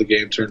happy with how the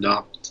game turned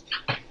out.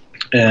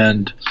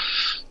 And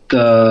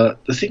the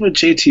thing with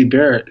JT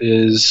Barrett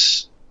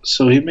is,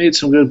 so he made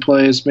some good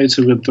plays, made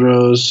some good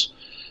throws,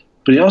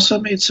 but he also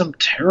made some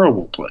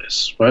terrible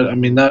plays, right? I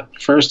mean, that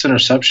first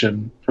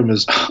interception from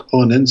his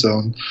own end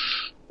zone,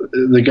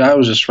 the guy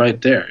was just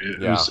right there. It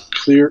was a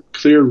clear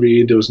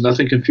read. There was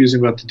nothing confusing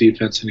about the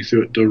defense, and he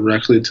threw it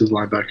directly to the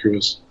linebacker who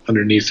was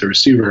underneath the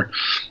receiver. I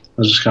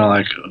was just kind of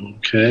like,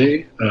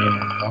 okay,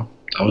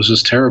 that was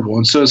just terrible.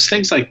 And so it's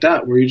things like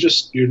that where you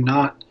just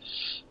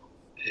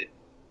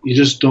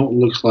don't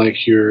look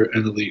like you're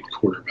an elite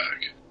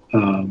quarterback.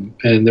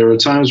 And there were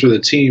times where the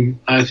team,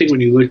 I think when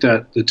you looked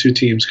at the two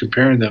teams,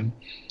 comparing them,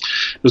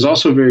 it was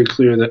also very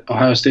clear that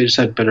Ohio State just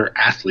had better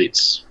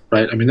athletes,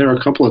 right? I mean, there were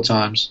a couple of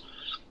times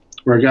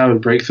where a guy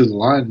would break through the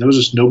line, there was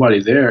just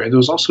nobody there, and there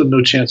was also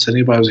no chance that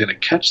anybody was going to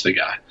catch the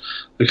guy.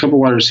 A couple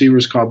wide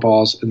receivers caught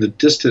balls, and the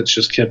distance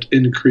just kept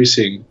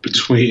increasing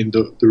between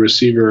the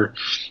receiver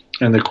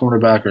and the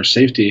cornerback or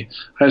safety.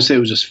 Ohio State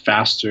was just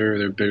faster,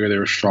 they're bigger, they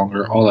were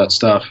stronger, all that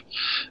stuff.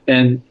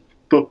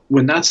 But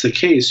when that's the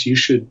case, you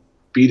should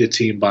beat a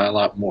team by a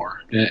lot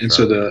more. And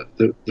so the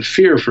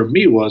fear for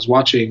me was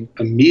watching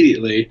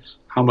immediately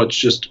how much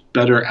just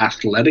better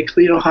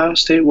athletically Ohio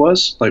State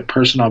was, like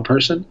person on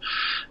person.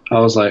 I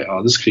was like,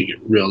 oh, this could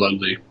get real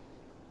ugly.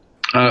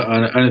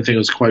 I didn't think it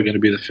was quite going to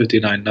be the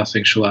 59-0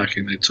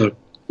 shellacking they took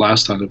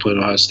last time they played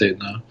Ohio State in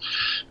the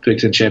Big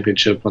Ten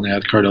Championship when they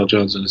had Cardale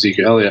Jones and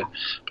Ezekiel Elliott.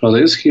 But I was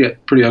like, this could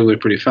get pretty ugly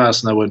pretty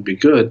fast, and that wouldn't be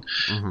good.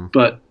 Mm-hmm.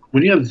 But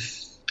when you have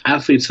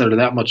athletes that are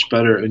that much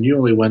better and you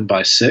only win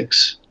by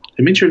 6,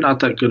 it means you're not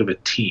that good of a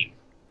team.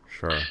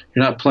 Sure.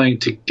 You're not playing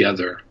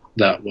together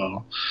that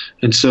well.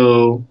 And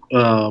so,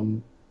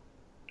 and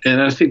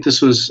I think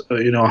this was,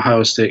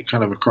 Ohio State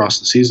kind of across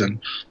the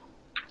season.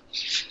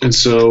 And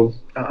so,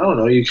 I don't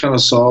know, you kind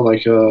of saw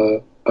like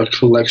a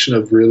collection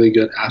of really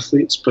good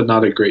athletes, but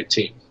not a great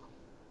team.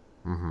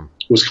 Mm-hmm.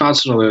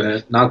 Wisconsin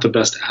are not the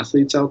best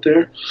athletes out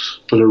there,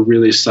 but a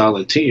really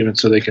solid team, and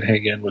so they can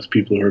hang in with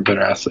people who are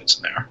better athletes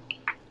than they are.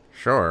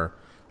 Sure.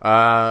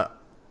 I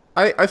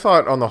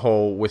thought on the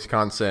whole,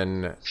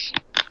 Wisconsin,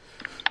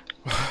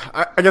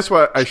 I guess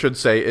what I should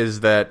say is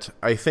that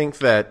I think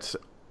that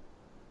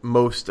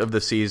most of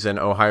the season,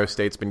 Ohio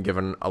State's been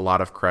given a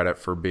lot of credit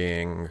for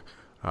being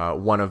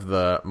one of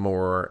the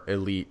more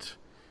elite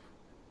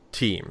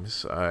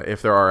teams.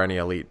 If there are any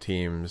elite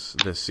teams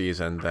this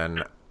season,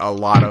 then a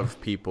lot of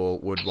people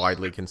would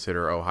widely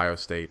consider Ohio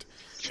State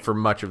for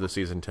much of the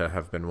season to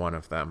have been one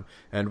of them.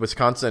 And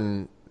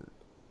Wisconsin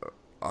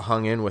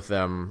hung in with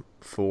them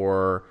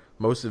for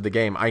most of the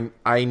game.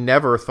 I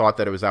never thought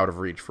that it was out of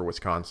reach for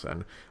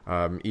Wisconsin,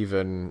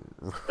 even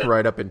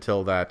right up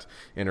until that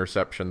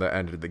interception that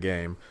ended the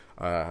game.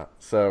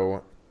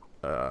 So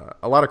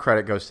a lot of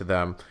credit goes to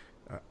them.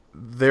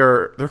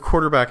 Their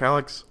quarterback,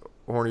 Alex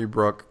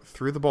Hornibrook,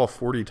 threw the ball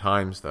 40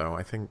 times, though.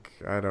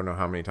 I don't know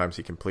how many times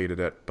he completed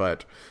it,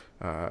 but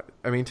I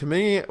mean, to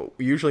me,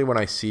 usually when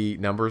I see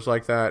numbers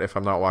like that, if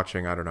I'm not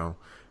watching, I don't know,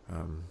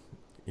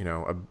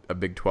 a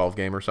Big 12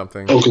 game or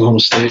something. Oklahoma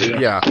State.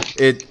 Yeah,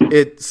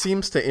 it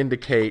seems to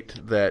indicate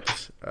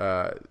that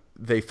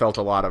they felt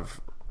a lot of,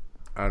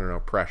 I don't know,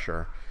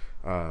 pressure.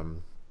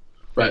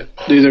 Right.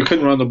 They either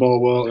couldn't run the ball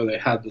well or they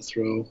had to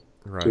throw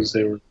because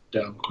they were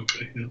down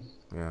quickly.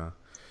 Yeah.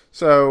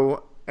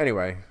 So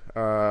anyway,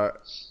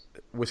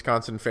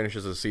 Wisconsin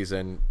finishes the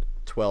season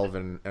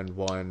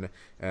 12-1,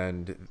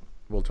 and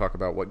we'll talk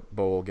about what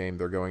bowl game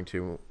they're going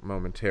to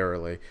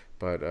momentarily.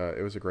 But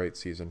it was a great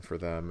season for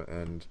them,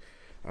 and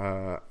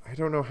I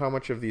don't know how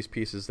much of these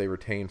pieces they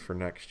retain for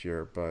next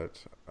year,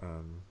 but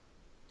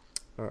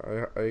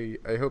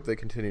I hope they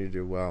continue to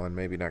do well, and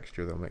maybe next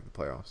year they'll make the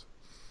playoffs.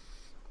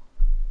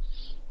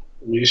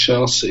 We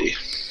shall see.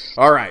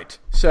 All right,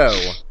 so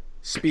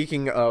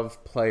speaking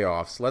of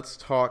playoffs, let's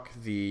talk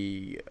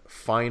the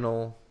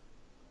final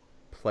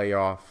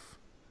playoff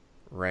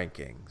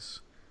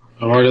rankings.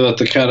 I've already let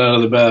the cat out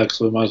of the bag,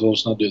 so we might as well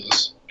just not do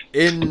this.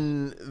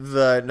 In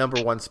the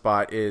number one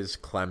spot is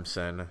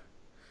Clemson.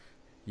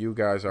 You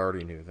guys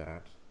already knew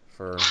that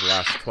for the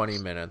last 20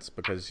 minutes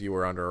because you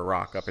were under a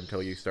rock up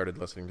until you started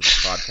listening to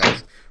this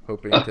podcast,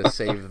 hoping to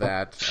save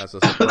that as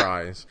a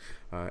surprise,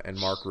 and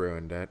Mark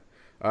ruined it.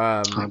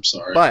 I'm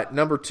sorry. But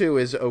number 2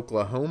 is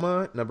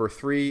Oklahoma. Number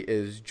 3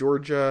 is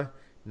Georgia.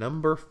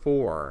 Number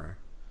 4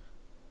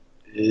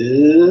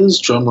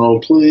 is,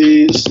 drumroll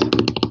please,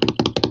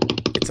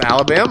 it's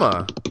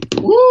Alabama.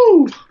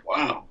 Woo!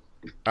 Wow.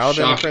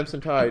 Alabama Shocking.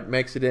 Crimson Tide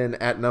makes it in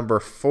at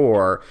number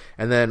 4,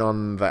 and then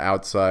on the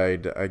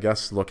outside, I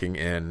guess looking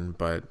in,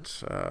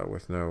 but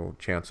with no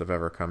chance of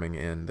ever coming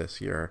in this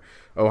year,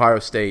 Ohio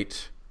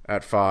State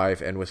at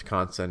 5 and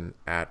Wisconsin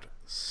at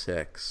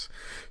 6.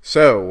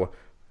 So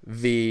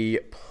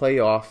the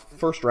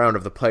first round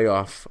of the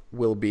playoff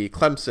will be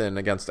Clemson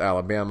against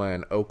Alabama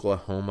and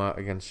Oklahoma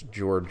against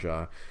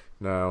Georgia.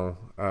 Now,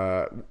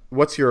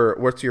 what's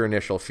your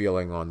initial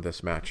feeling on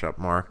this matchup,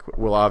 Mark?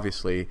 We'll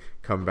obviously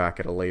come back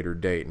at a later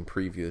date and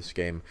preview this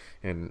game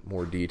in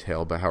more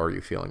detail, but how are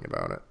you feeling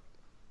about it?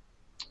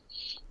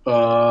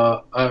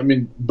 I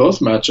mean, both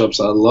matchups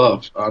I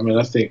love. I mean,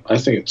 I think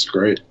it's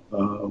great.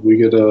 We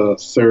get a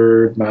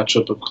third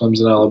matchup of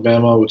Clemson,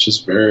 Alabama, which is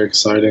very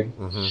exciting.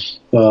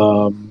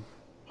 Mm-hmm.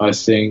 I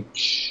think,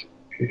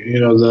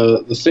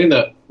 the thing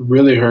that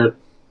really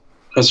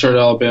has hurt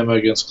Alabama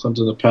against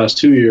Clemson the past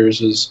 2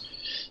 years is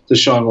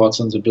Deshaun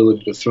Watson's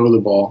ability to throw the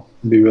ball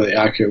and be really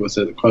accurate with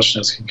it. The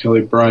question is, can Kelly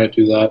Bryant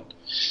do that?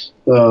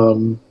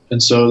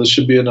 And so this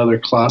should be another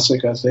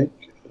classic, I think.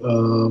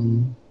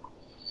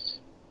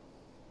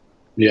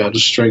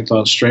 Just strength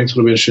on strength.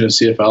 It'll be interesting to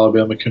see if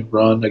Alabama can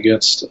run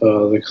against this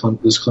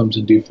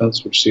Clemson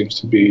defense, which seems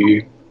to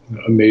be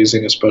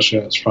amazing, especially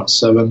on its front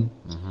seven.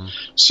 Mm-hmm.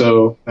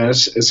 So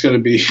it's going to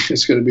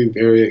be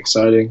very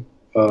exciting,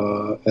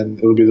 and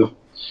it'll be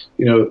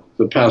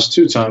the past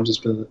 2 times it's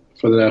been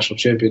for the national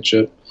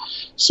championship.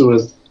 So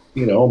with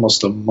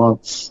almost a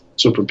month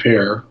to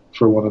prepare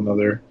for one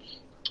another,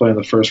 playing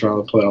the first round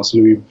of the playoffs,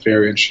 it'll be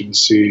very interesting to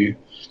see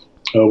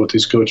what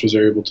these coaches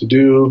are able to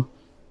do.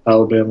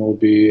 Alabama will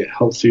be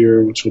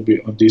healthier, which will be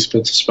on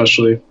defense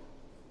especially,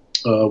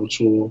 which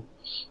will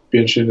be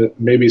interesting to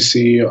maybe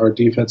see our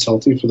defense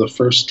healthy for the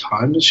first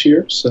time this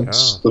year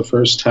since the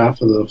first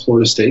half of the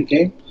Florida State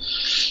game.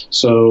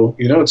 So,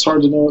 it's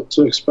hard to know what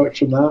to expect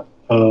from that.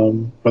 Are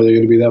they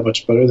going to be that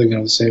much better? They're going to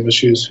have the same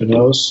issues. Who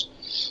knows?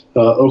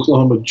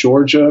 Oklahoma,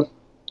 Georgia.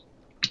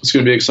 It's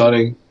going to be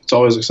exciting. It's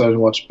always exciting to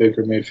watch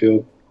Baker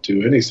Mayfield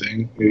do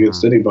anything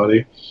against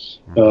anybody.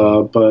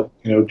 But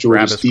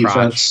Georgia's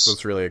defense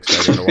was really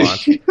exciting to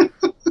watch.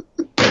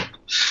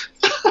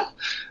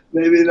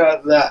 Maybe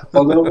not that.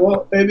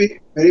 Although, maybe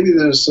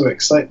there's some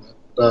excitement.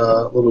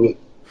 A little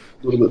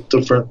bit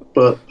different,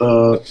 but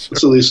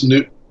it's at least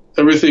new.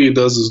 Everything he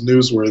does is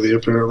newsworthy,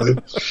 apparently.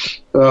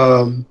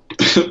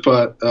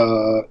 But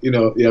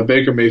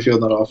Baker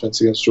Mayfield on offense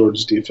against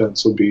Georgia's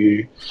defense will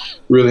be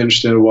really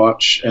interesting to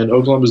watch. And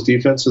Oklahoma's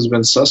defense has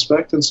been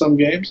suspect in some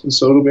games, and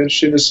so it'll be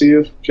interesting to see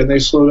if can they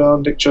slow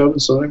down Nick Chubb and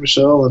Sony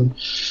Michel and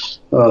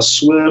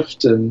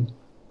Swift. And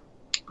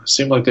it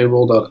seemed like they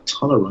rolled out a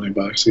ton of running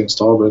backs against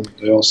Auburn.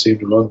 They all seem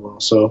to run well.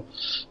 So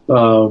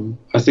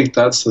I think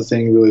that's the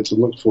thing really to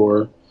look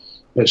for.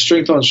 But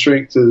strength on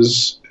strength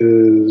is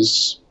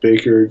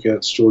Baker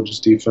against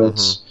Georgia's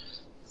defense. Mm-hmm.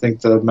 I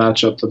think the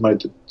matchup that might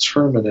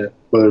determine it,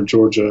 whether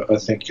Georgia, I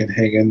think, can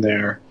hang in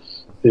there,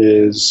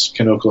 is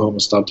can Oklahoma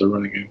stop their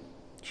running game?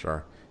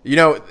 Sure.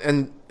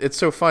 And it's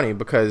so funny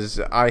because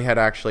I had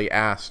actually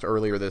asked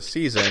earlier this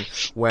season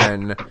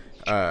when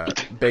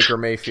Baker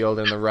Mayfield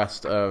and the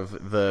rest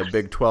of the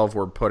Big 12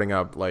 were putting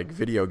up like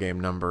video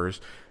game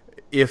numbers,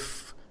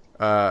 if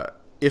a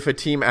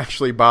team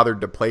actually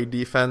bothered to play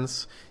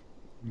defense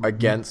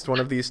against one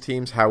of these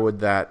teams, how would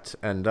that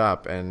end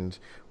up? And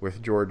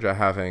with Georgia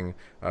having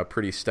a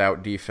pretty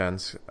stout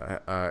defense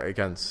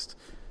against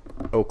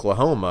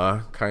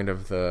Oklahoma, kind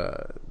of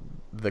the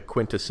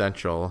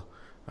quintessential,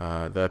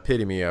 the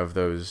epitome of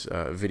those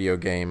video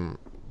game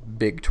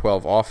Big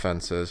 12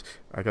 offenses,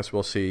 I guess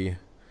we'll see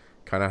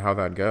kind of how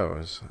that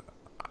goes.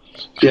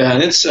 Yeah,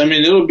 and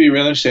it'll be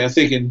really interesting. I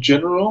think in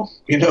general,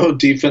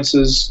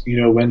 defenses,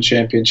 win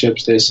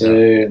championships, they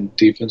say, and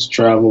defense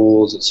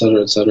travels, et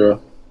cetera, et cetera.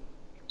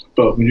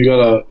 But when you got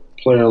a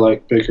player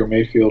like Baker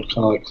Mayfield,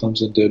 kind of like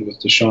Clemson did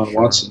with Deshaun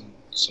Watson,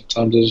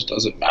 sometimes it just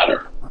doesn't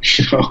matter.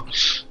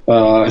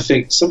 I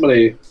think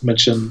somebody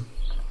mentioned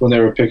when they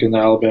were picking the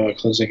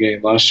Alabama-Clemson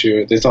game last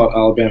year, they thought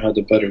Alabama had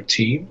the better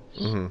team,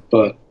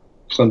 but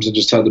Clemson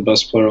just had the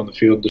best player on the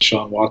field,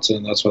 Deshaun Watson,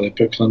 and that's why they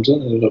picked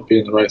Clemson. It ended up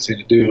being the right thing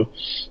to do.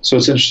 So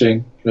it's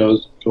interesting,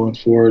 going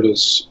forward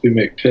as we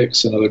make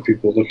picks and other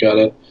people look at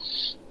it,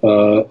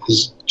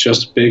 is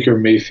just Baker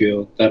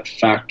Mayfield, that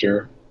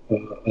factor,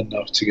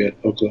 enough to get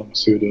Oklahoma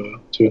through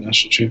to a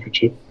national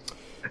championship.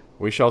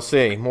 We shall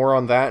see. More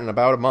on that in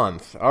about a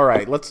month. All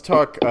right, let's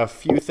talk a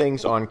few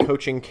things on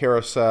Coaching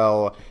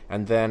Carousel,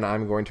 and then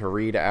I'm going to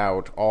read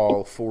out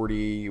all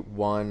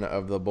 41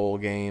 of the bowl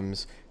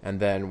games,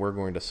 and then we're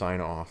going to sign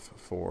off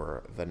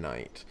for the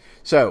night.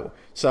 So,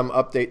 some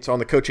updates on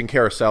the Coaching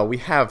Carousel. We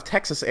have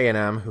Texas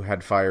A&M, who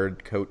had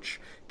fired Coach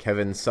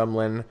Kevin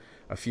Sumlin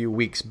a few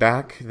weeks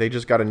back. They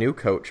just got a new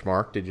coach,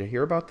 Mark. Did you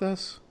hear about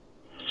this?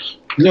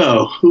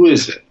 No, who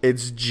is it?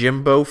 It's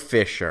Jimbo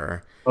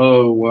Fisher.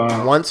 Oh,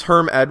 wow. Once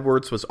Herm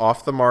Edwards was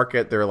off the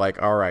market, they're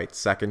like, all right,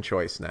 second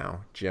choice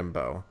now,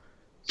 Jimbo.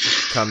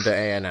 Come to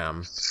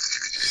A&M.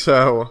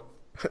 So,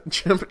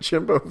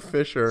 Jimbo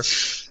Fisher,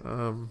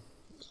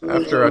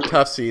 after a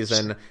tough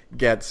season,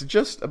 gets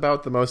just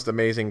about the most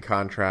amazing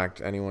contract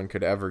anyone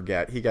could ever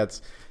get. He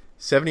gets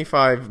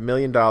 $75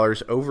 million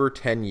over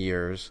 10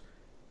 years,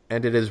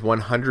 and it is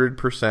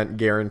 100%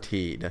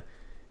 guaranteed.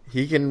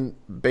 He can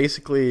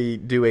basically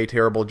do a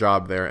terrible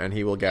job there, and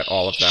he will get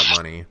all of that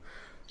money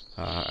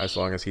as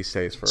long as he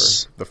stays for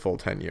the full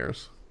 10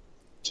 years.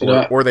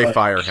 Or they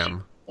fire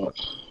him.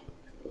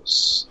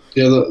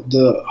 Yeah,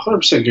 the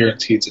 100%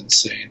 guaranteed is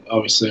insane.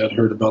 Obviously, I'd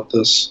heard about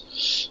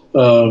this.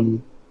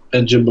 And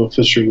Jimbo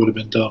Fisher would have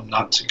been dumb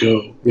not to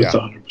go with the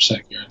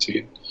 100%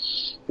 guaranteed.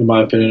 In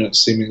my opinion, and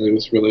seemingly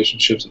with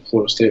relationships at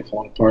Florida State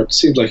falling apart, it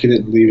seems like he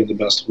didn't leave in the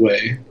best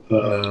way.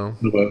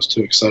 Nobody was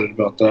too excited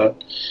about that.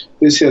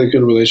 At least he had a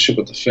good relationship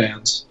with the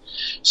fans.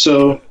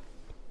 So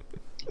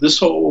this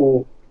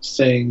whole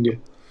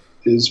thing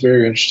is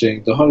very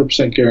interesting. The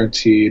 100%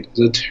 guaranteed is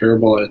a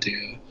terrible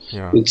idea.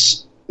 Yeah.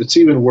 It's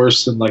even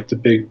worse than like the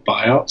big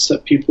buyouts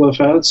that people have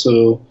had.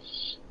 So,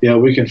 yeah,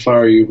 we can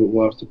fire you, but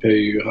we'll have to pay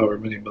you however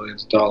many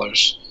millions of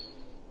dollars.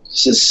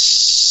 This is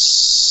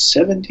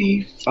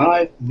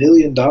 $75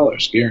 million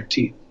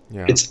guaranteed.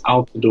 Yeah. It's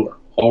out the door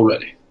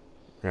already.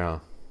 Yeah.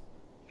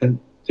 And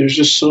there's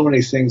just so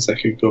many things that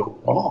could go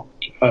wrong.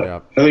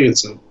 I think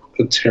it's a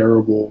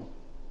terrible,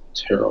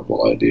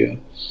 terrible idea.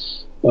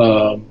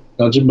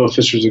 Now, Jimbo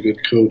Fisher's a good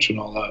coach and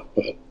all that,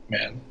 but,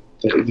 man,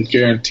 the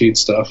guaranteed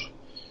stuff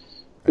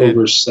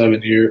over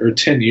 7 years or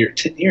 10 years.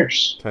 10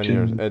 years. 10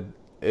 years.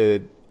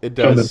 It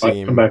does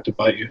come back to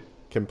bite you.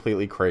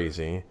 Completely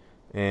crazy.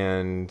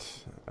 And,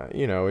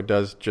 it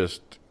does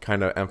just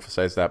kind of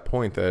emphasize that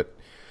point that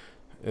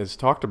is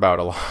talked about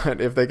a lot.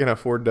 If they can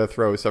afford to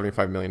throw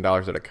 $75 million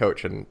at a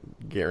coach and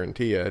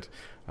guarantee it,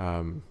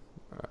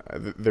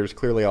 there's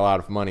clearly a lot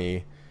of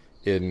money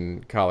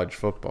in college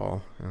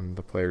football, and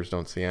the players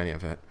don't see any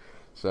of it.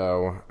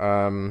 So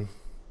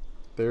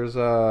there's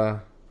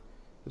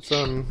it's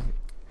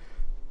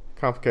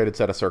complicated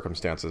set of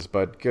circumstances,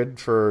 but good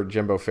for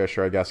Jimbo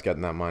Fisher, I guess,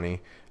 getting that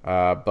money.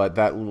 But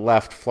that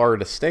left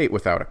Florida State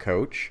without a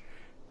coach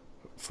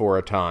for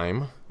a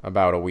time,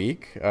 about a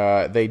week.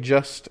 They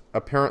just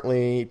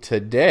apparently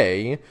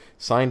today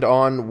signed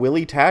on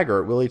Willie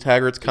Taggart. Willie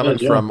Taggart's coming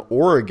from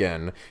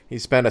Oregon. He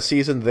spent a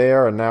season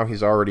there, and now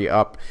he's already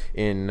up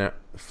in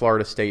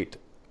Florida State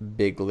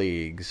big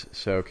leagues.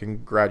 So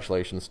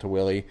congratulations to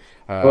Willie.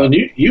 Well, and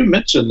you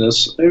mentioned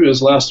this. Maybe it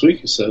was last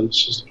week. You said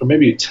it's just, or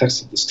maybe you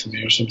texted this to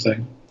me or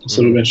something.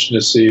 So we mentioned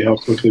to see how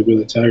quickly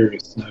Willie Taggart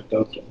gets snapped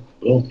up. And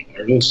boom,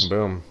 there it is.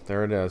 Boom,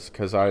 there it is.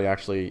 Because I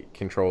actually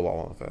control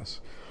all of this.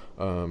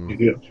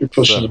 You're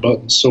pushing the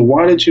buttons. So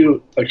why did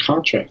you that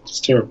contract? It's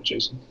terrible,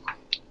 Jason.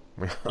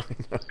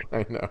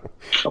 I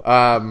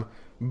know.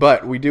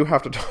 But we do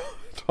have to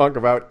talk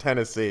about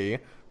Tennessee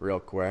real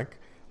quick.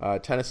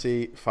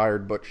 Tennessee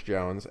fired Butch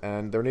Jones,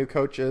 and their new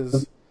coach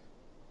is...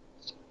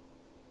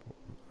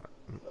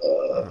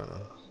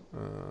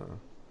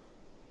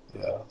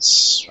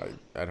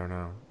 I don't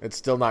know. It's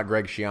still not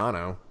Greg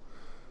Schiano.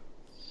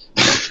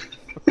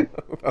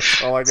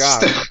 That's all I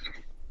got.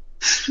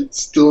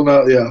 Still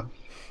not, yeah.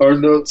 Our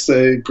notes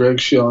say Greg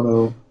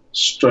Schiano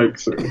strike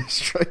through.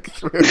 Strike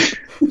through.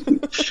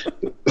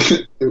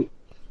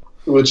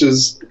 Which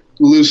is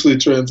loosely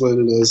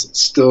translated as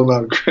still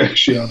not Greg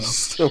Schiano.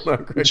 Still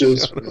not Greg Which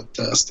is Schiano.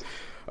 fantastic.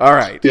 All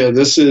right. Yeah,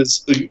 this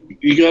is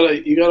you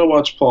gotta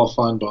watch Paul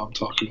Feinbaum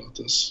talk about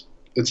this.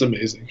 It's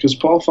amazing because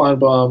Paul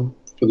Feinbaum,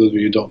 for those of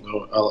you who don't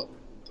know,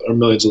 there are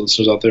millions of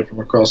listeners out there from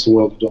across the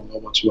world who don't know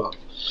much about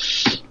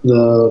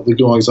the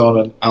goings on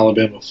in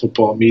Alabama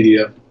football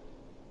media.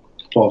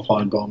 Paul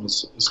Feinbaum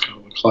is kind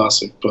of a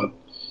classic, but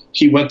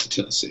he went to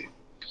Tennessee,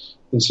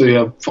 and so you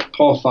have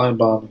Paul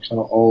Feinbaum and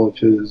kind of all of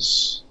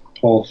his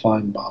Paul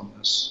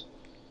Feinbaumness,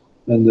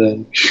 and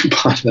then you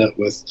combine that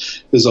with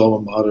his alma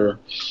mater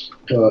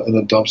in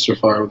a dumpster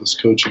fire with his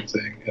coaching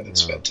thing, and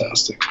it's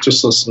fantastic.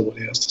 Just listen to what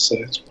he has to say.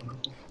 It's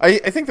wonderful. I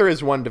think there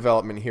is one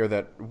development here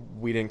that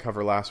we didn't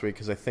cover last week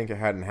because I think it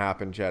hadn't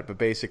happened yet, but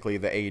basically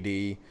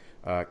the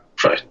AD,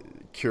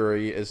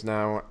 Curie, is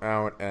now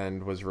out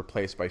and was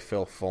replaced by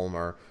Phil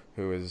Fulmer,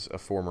 who is a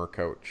former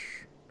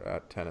coach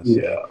at Tennessee.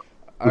 Yeah.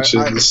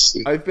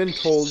 I've been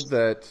told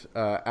that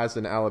as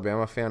an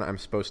Alabama fan, I'm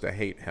supposed to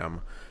hate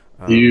him.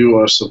 You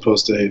are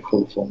supposed to hate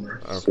Phil Fulmer,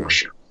 for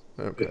sure.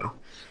 Okay. Yeah.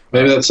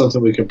 Maybe that's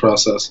something we can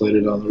process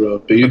later down the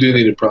road. But you do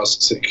need to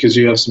process it because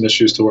you have some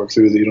issues to work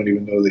through that you don't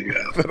even know that you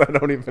have. That I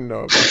don't even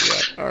know about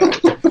yet. All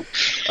right.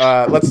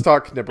 Let's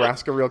talk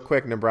Nebraska real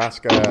quick.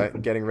 Nebraska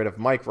getting rid of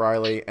Mike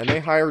Riley, and they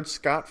hired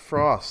Scott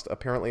Frost,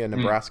 apparently a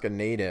Nebraska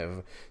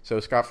native. So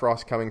Scott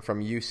Frost coming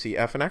from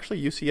UCF, and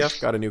actually UCF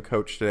got a new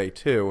coach today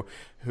too,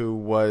 who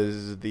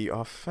was the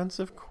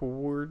offensive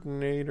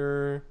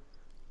coordinator.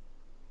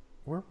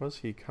 Where was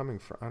he coming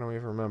from? I don't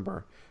even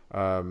remember.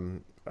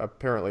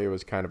 Apparently it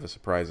was kind of a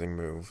surprising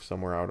move,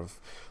 somewhere out of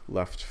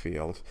left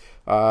field.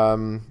 I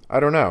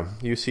don't know.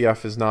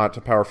 UCF is not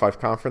a Power 5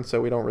 conference, so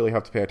we don't really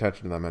have to pay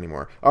attention to them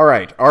anymore. All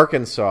right,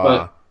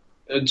 Arkansas.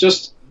 But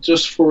just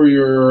for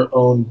your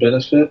own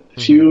benefit,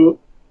 if you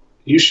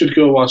should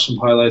go watch some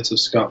highlights of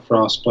Scott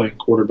Frost playing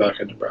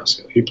quarterback in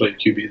Nebraska. He played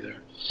QB there.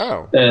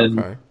 Oh, and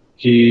okay.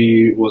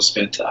 He was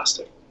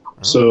fantastic. Oh.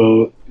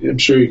 So I'm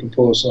sure you can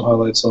pull up some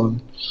highlights on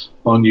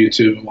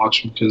YouTube and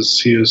watch him because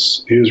he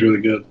was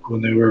really good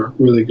when they were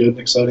really good and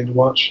exciting to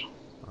watch.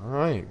 All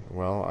right.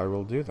 Well, I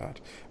will do that.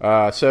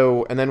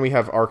 And then we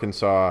have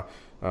Arkansas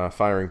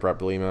firing Brett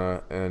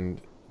Bielema, and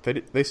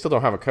they still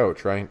don't have a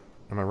coach, right?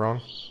 Am I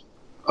wrong?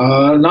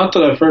 Not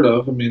that I've heard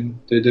of. I mean,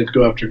 they did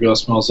go after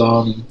Gus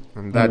Malzahn,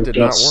 and that did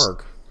not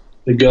work.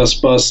 The Gus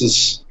bus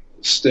is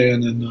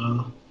staying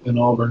in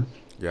Auburn.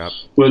 Yeah.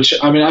 Which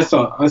I mean, I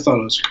thought it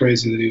was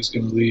crazy that he was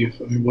going to leave.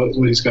 I mean,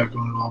 what he's got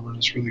going in Auburn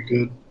is really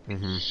good.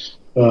 Mm-hmm.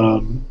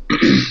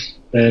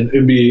 And it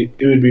would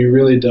be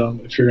really dumb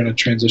if you're going to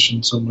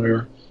transition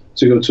somewhere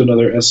to go to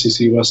another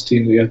SEC West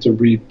team that you have to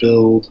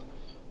rebuild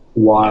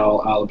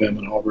while Alabama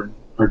and Auburn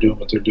are doing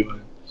what they're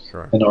doing.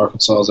 Sure. And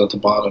Arkansas is at the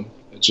bottom.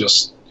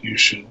 You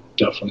should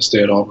definitely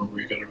stay at Auburn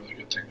where you got a really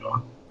good thing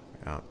going.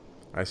 Yeah,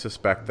 I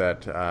suspect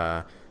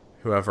that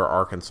whoever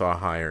Arkansas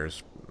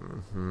hires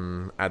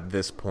at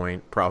this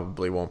point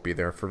probably won't be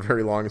there for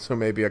very long, so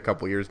maybe a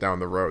couple years down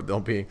the road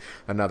there'll be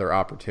another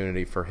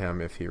opportunity for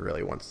him if he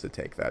really wants to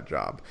take that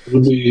job. It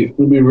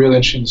would be really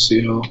interesting to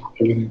see how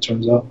everything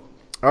turns out.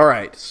 All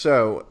right,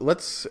 so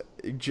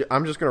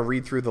I'm just going to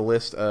read through the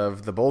list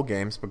of the bowl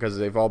games because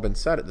they've all been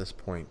set at this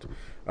point.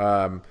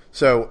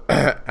 So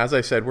as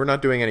I said, we're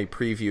not doing any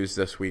previews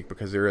this week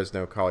because there is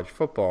no college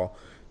football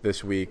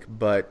this week,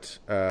 but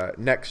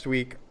next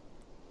week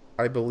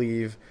I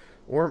believe,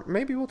 or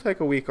maybe we'll take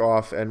a week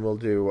off and we'll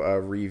do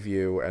a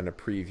review and a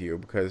preview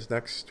because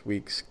next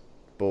week's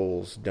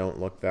bowls don't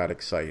look that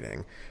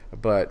exciting,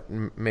 but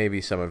maybe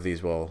some of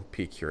these will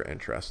pique your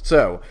interest.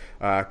 So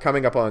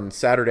coming up on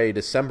Saturday,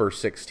 December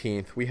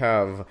 16th, we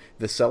have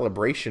the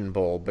Celebration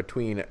Bowl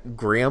between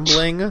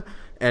Grambling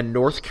and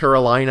North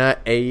Carolina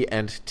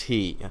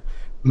A&T.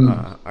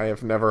 I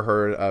have never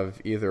heard of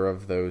either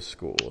of those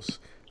schools.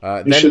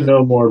 You should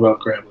know more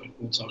about Grambling.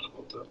 We'll talk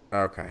about that.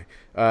 Okay.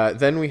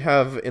 Then we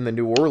have in the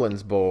New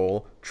Orleans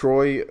Bowl,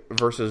 Troy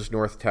versus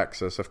North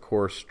Texas. Of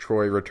course,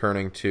 Troy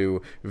returning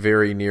to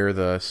very near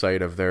the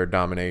site of their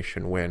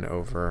domination win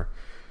over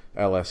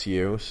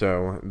LSU.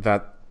 So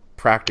that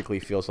practically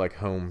feels like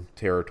home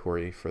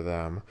territory for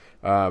them.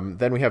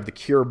 Then we have the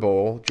Cure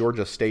Bowl,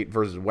 Georgia State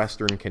versus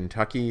Western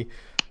Kentucky.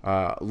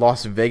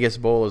 Las Vegas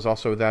Bowl is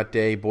also that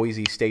day.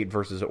 Boise State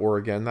versus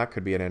Oregon. That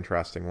could be an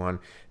interesting one.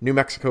 New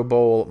Mexico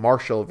Bowl,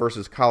 Marshall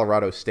versus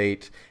Colorado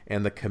State,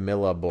 and the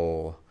Camilla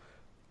Bowl,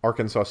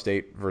 Arkansas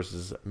State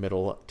versus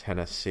Middle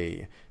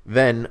Tennessee.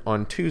 Then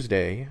on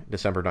Tuesday,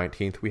 December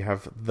 19th, we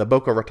have the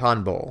Boca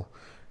Raton Bowl,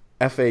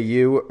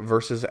 FAU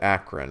versus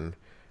Akron.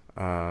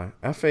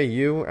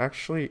 FAU,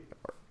 actually,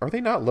 are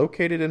they not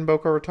located in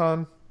Boca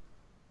Raton?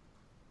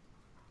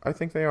 I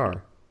think they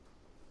are.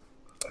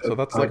 So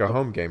that's like a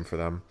home game for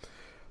them.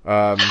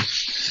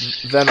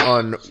 Then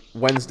on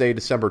Wednesday,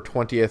 December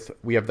 20th,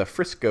 we have the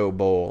Frisco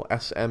Bowl,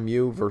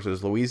 SMU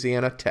versus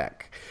Louisiana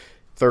Tech.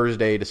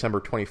 Thursday,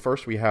 December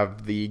 21st, we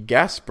have the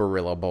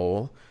Gasparilla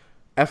Bowl,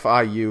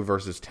 FIU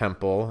versus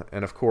Temple.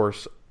 And, of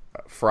course,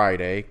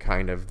 Friday,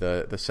 kind of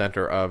the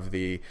center of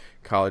the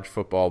college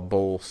football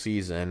bowl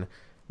season,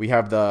 we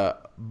have the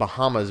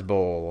Bahamas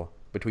Bowl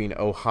between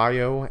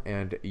Ohio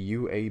and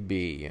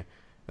UAB.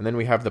 And then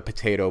we have the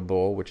Potato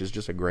Bowl, which is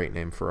just a great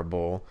name for a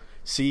bowl.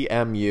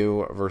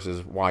 CMU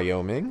versus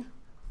Wyoming.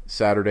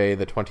 Saturday,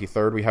 the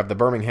 23rd, we have the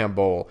Birmingham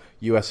Bowl,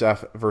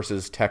 USF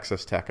versus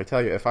Texas Tech. I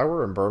tell you, if I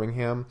were in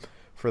Birmingham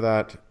for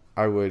that,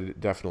 I would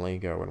definitely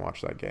go and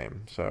watch that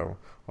game. So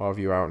all of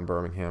you out in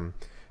Birmingham,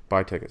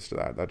 buy tickets to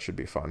that. That should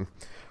be fun.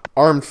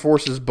 Armed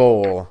Forces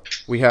Bowl,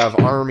 we have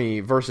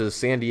Army versus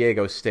San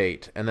Diego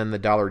State. And then the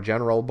Dollar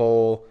General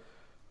Bowl,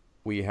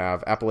 we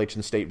have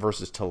Appalachian State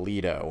versus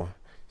Toledo.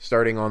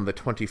 Starting on the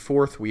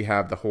 24th, we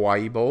have the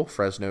Hawaii Bowl,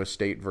 Fresno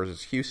State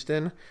versus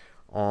Houston.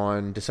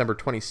 On December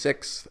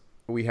 26th,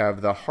 we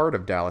have the Heart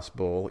of Dallas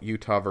Bowl,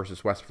 Utah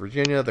versus West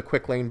Virginia. The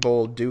Quick Lane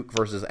Bowl, Duke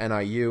versus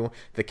NIU.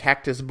 The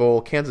Cactus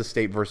Bowl, Kansas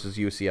State versus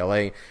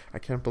UCLA. I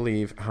can't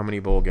believe how many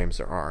bowl games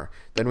there are.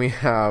 Then we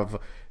have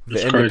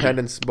the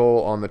Independence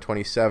Bowl on the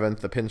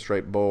 27th, the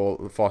Pinstripe Bowl,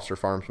 the Foster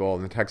Farms Bowl,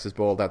 and the Texas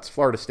Bowl. That's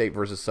Florida State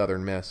versus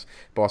Southern Miss,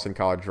 Boston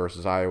College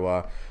versus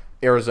Iowa,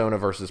 Arizona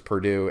versus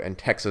Purdue, and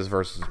Texas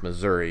versus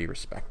Missouri,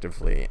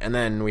 respectively. And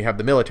then we have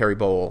the Military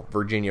Bowl,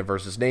 Virginia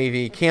versus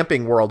Navy,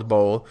 Camping World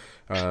Bowl,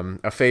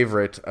 a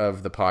favorite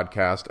of the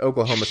podcast,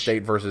 Oklahoma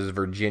State versus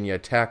Virginia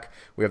Tech.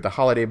 We have the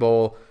Holiday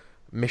Bowl,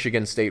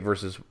 Michigan State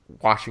versus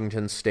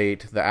Washington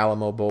State, the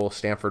Alamo Bowl,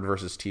 Stanford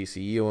versus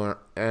TCU,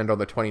 and on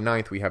the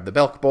 29th, we have the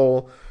Belk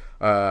Bowl,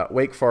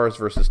 Wake Forest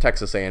versus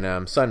Texas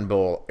A&M, Sun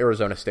Bowl,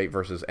 Arizona State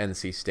versus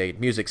NC State,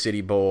 Music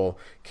City Bowl,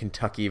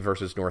 Kentucky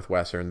versus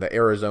Northwestern. The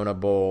Arizona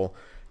Bowl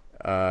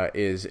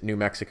is New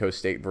Mexico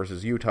State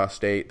versus Utah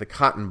State. The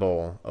Cotton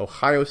Bowl,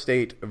 Ohio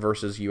State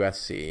versus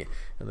USC.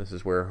 And this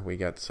is where we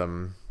get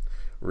some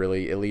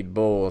really elite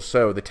bowls.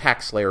 So the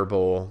Tax Slayer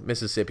Bowl,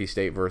 Mississippi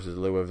State versus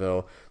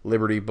Louisville.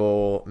 Liberty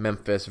Bowl,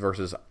 Memphis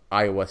versus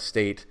Iowa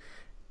State.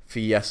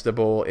 Fiesta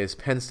Bowl is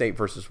Penn State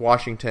versus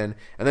Washington.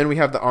 And then we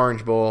have the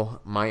Orange Bowl,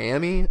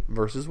 Miami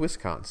versus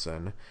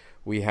Wisconsin.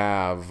 We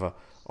have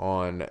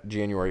on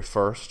January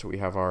 1st, we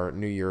have our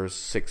New Year's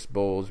 6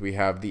 bowls. We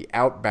have the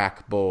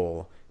Outback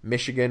Bowl,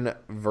 Michigan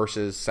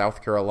versus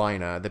South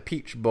Carolina. The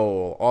Peach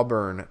Bowl,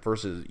 Auburn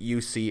versus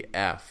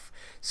UCF.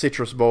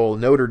 Citrus Bowl,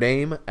 Notre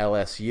Dame,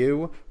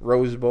 LSU.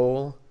 Rose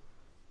Bowl,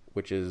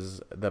 which is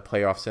the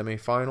playoff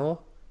semifinal.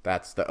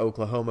 That's the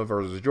Oklahoma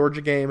versus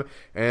Georgia game.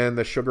 And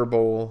the Sugar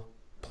Bowl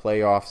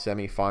playoff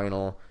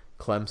semifinal,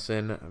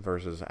 Clemson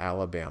versus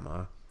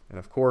Alabama. And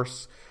of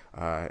course,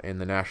 in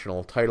the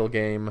national title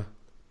game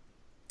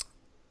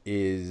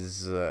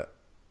is,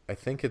 I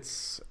think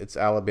it's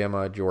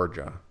Alabama,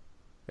 Georgia.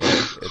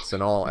 It's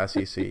an all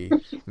SEC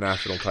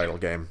national title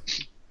game.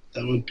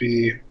 That would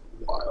be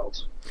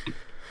wild.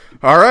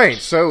 All right,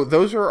 so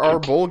those are our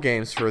bowl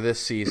games for this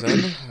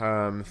season.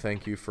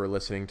 Thank you for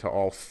listening to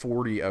all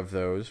 40 of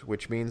those,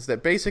 which means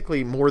that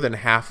basically more than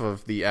half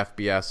of the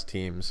FBS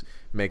teams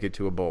make it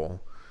to a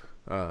bowl,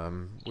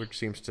 which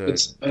seems to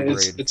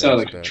degrade it's out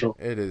of control.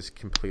 It is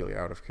completely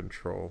out of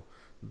control.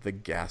 The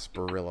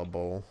Gasparilla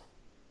Bowl.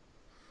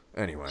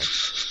 Anyway,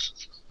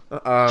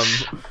 that's all.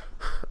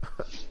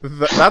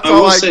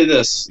 I will say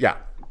this. Yeah,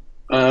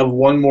 I have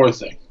one more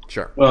thing.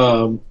 Sure.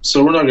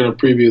 So we're not going to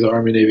preview the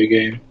Army-Navy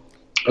game.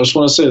 I just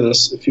want to say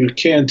this. If you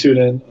can tune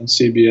in on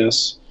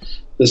CBS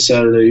this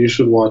Saturday, you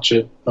should watch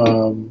it.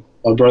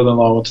 My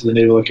brother-in-law went to the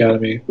Naval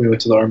Academy. We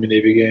went to the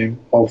Army-Navy game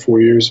all 4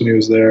 years when he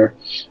was there.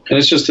 And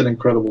it's just an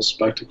incredible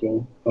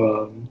spectacle.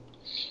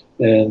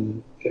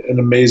 And an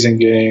amazing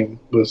game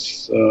with,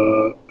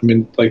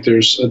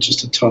 there's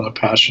just a ton of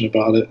passion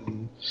about it.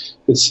 And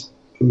it's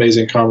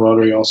amazing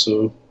camaraderie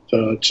also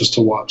just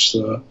to watch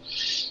the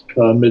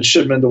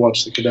midshipmen, to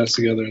watch the cadets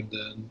together, and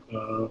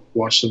then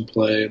watch them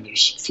play. And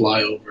there's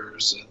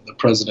flyovers, and the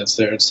president's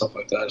there and stuff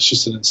like that. It's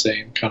just an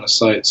insane kind of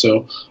sight.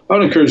 So I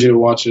would encourage you to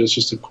watch it. It's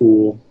just a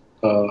cool,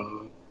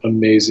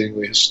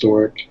 amazingly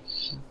historic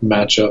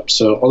matchup.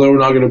 So although we're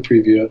not going to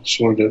preview it, just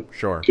wanted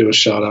to give a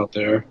shout out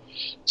there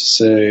to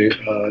say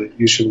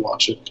you should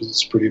watch it because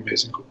it's a pretty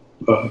amazing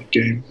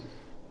game.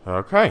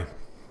 Okay.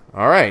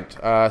 All right.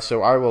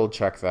 So I will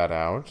check that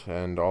out,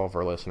 and all of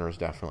our listeners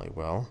definitely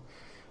will.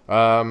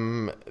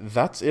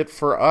 That's it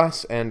for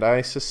us, and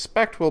I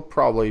suspect we'll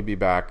probably be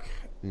back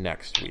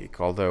next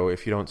week. Although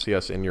if you don't see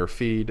us in your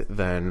feed,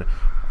 then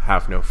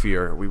have no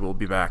fear. We will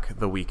be back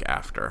the week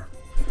after.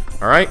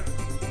 All right?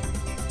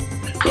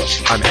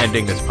 I'm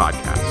ending this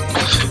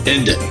podcast.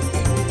 End it.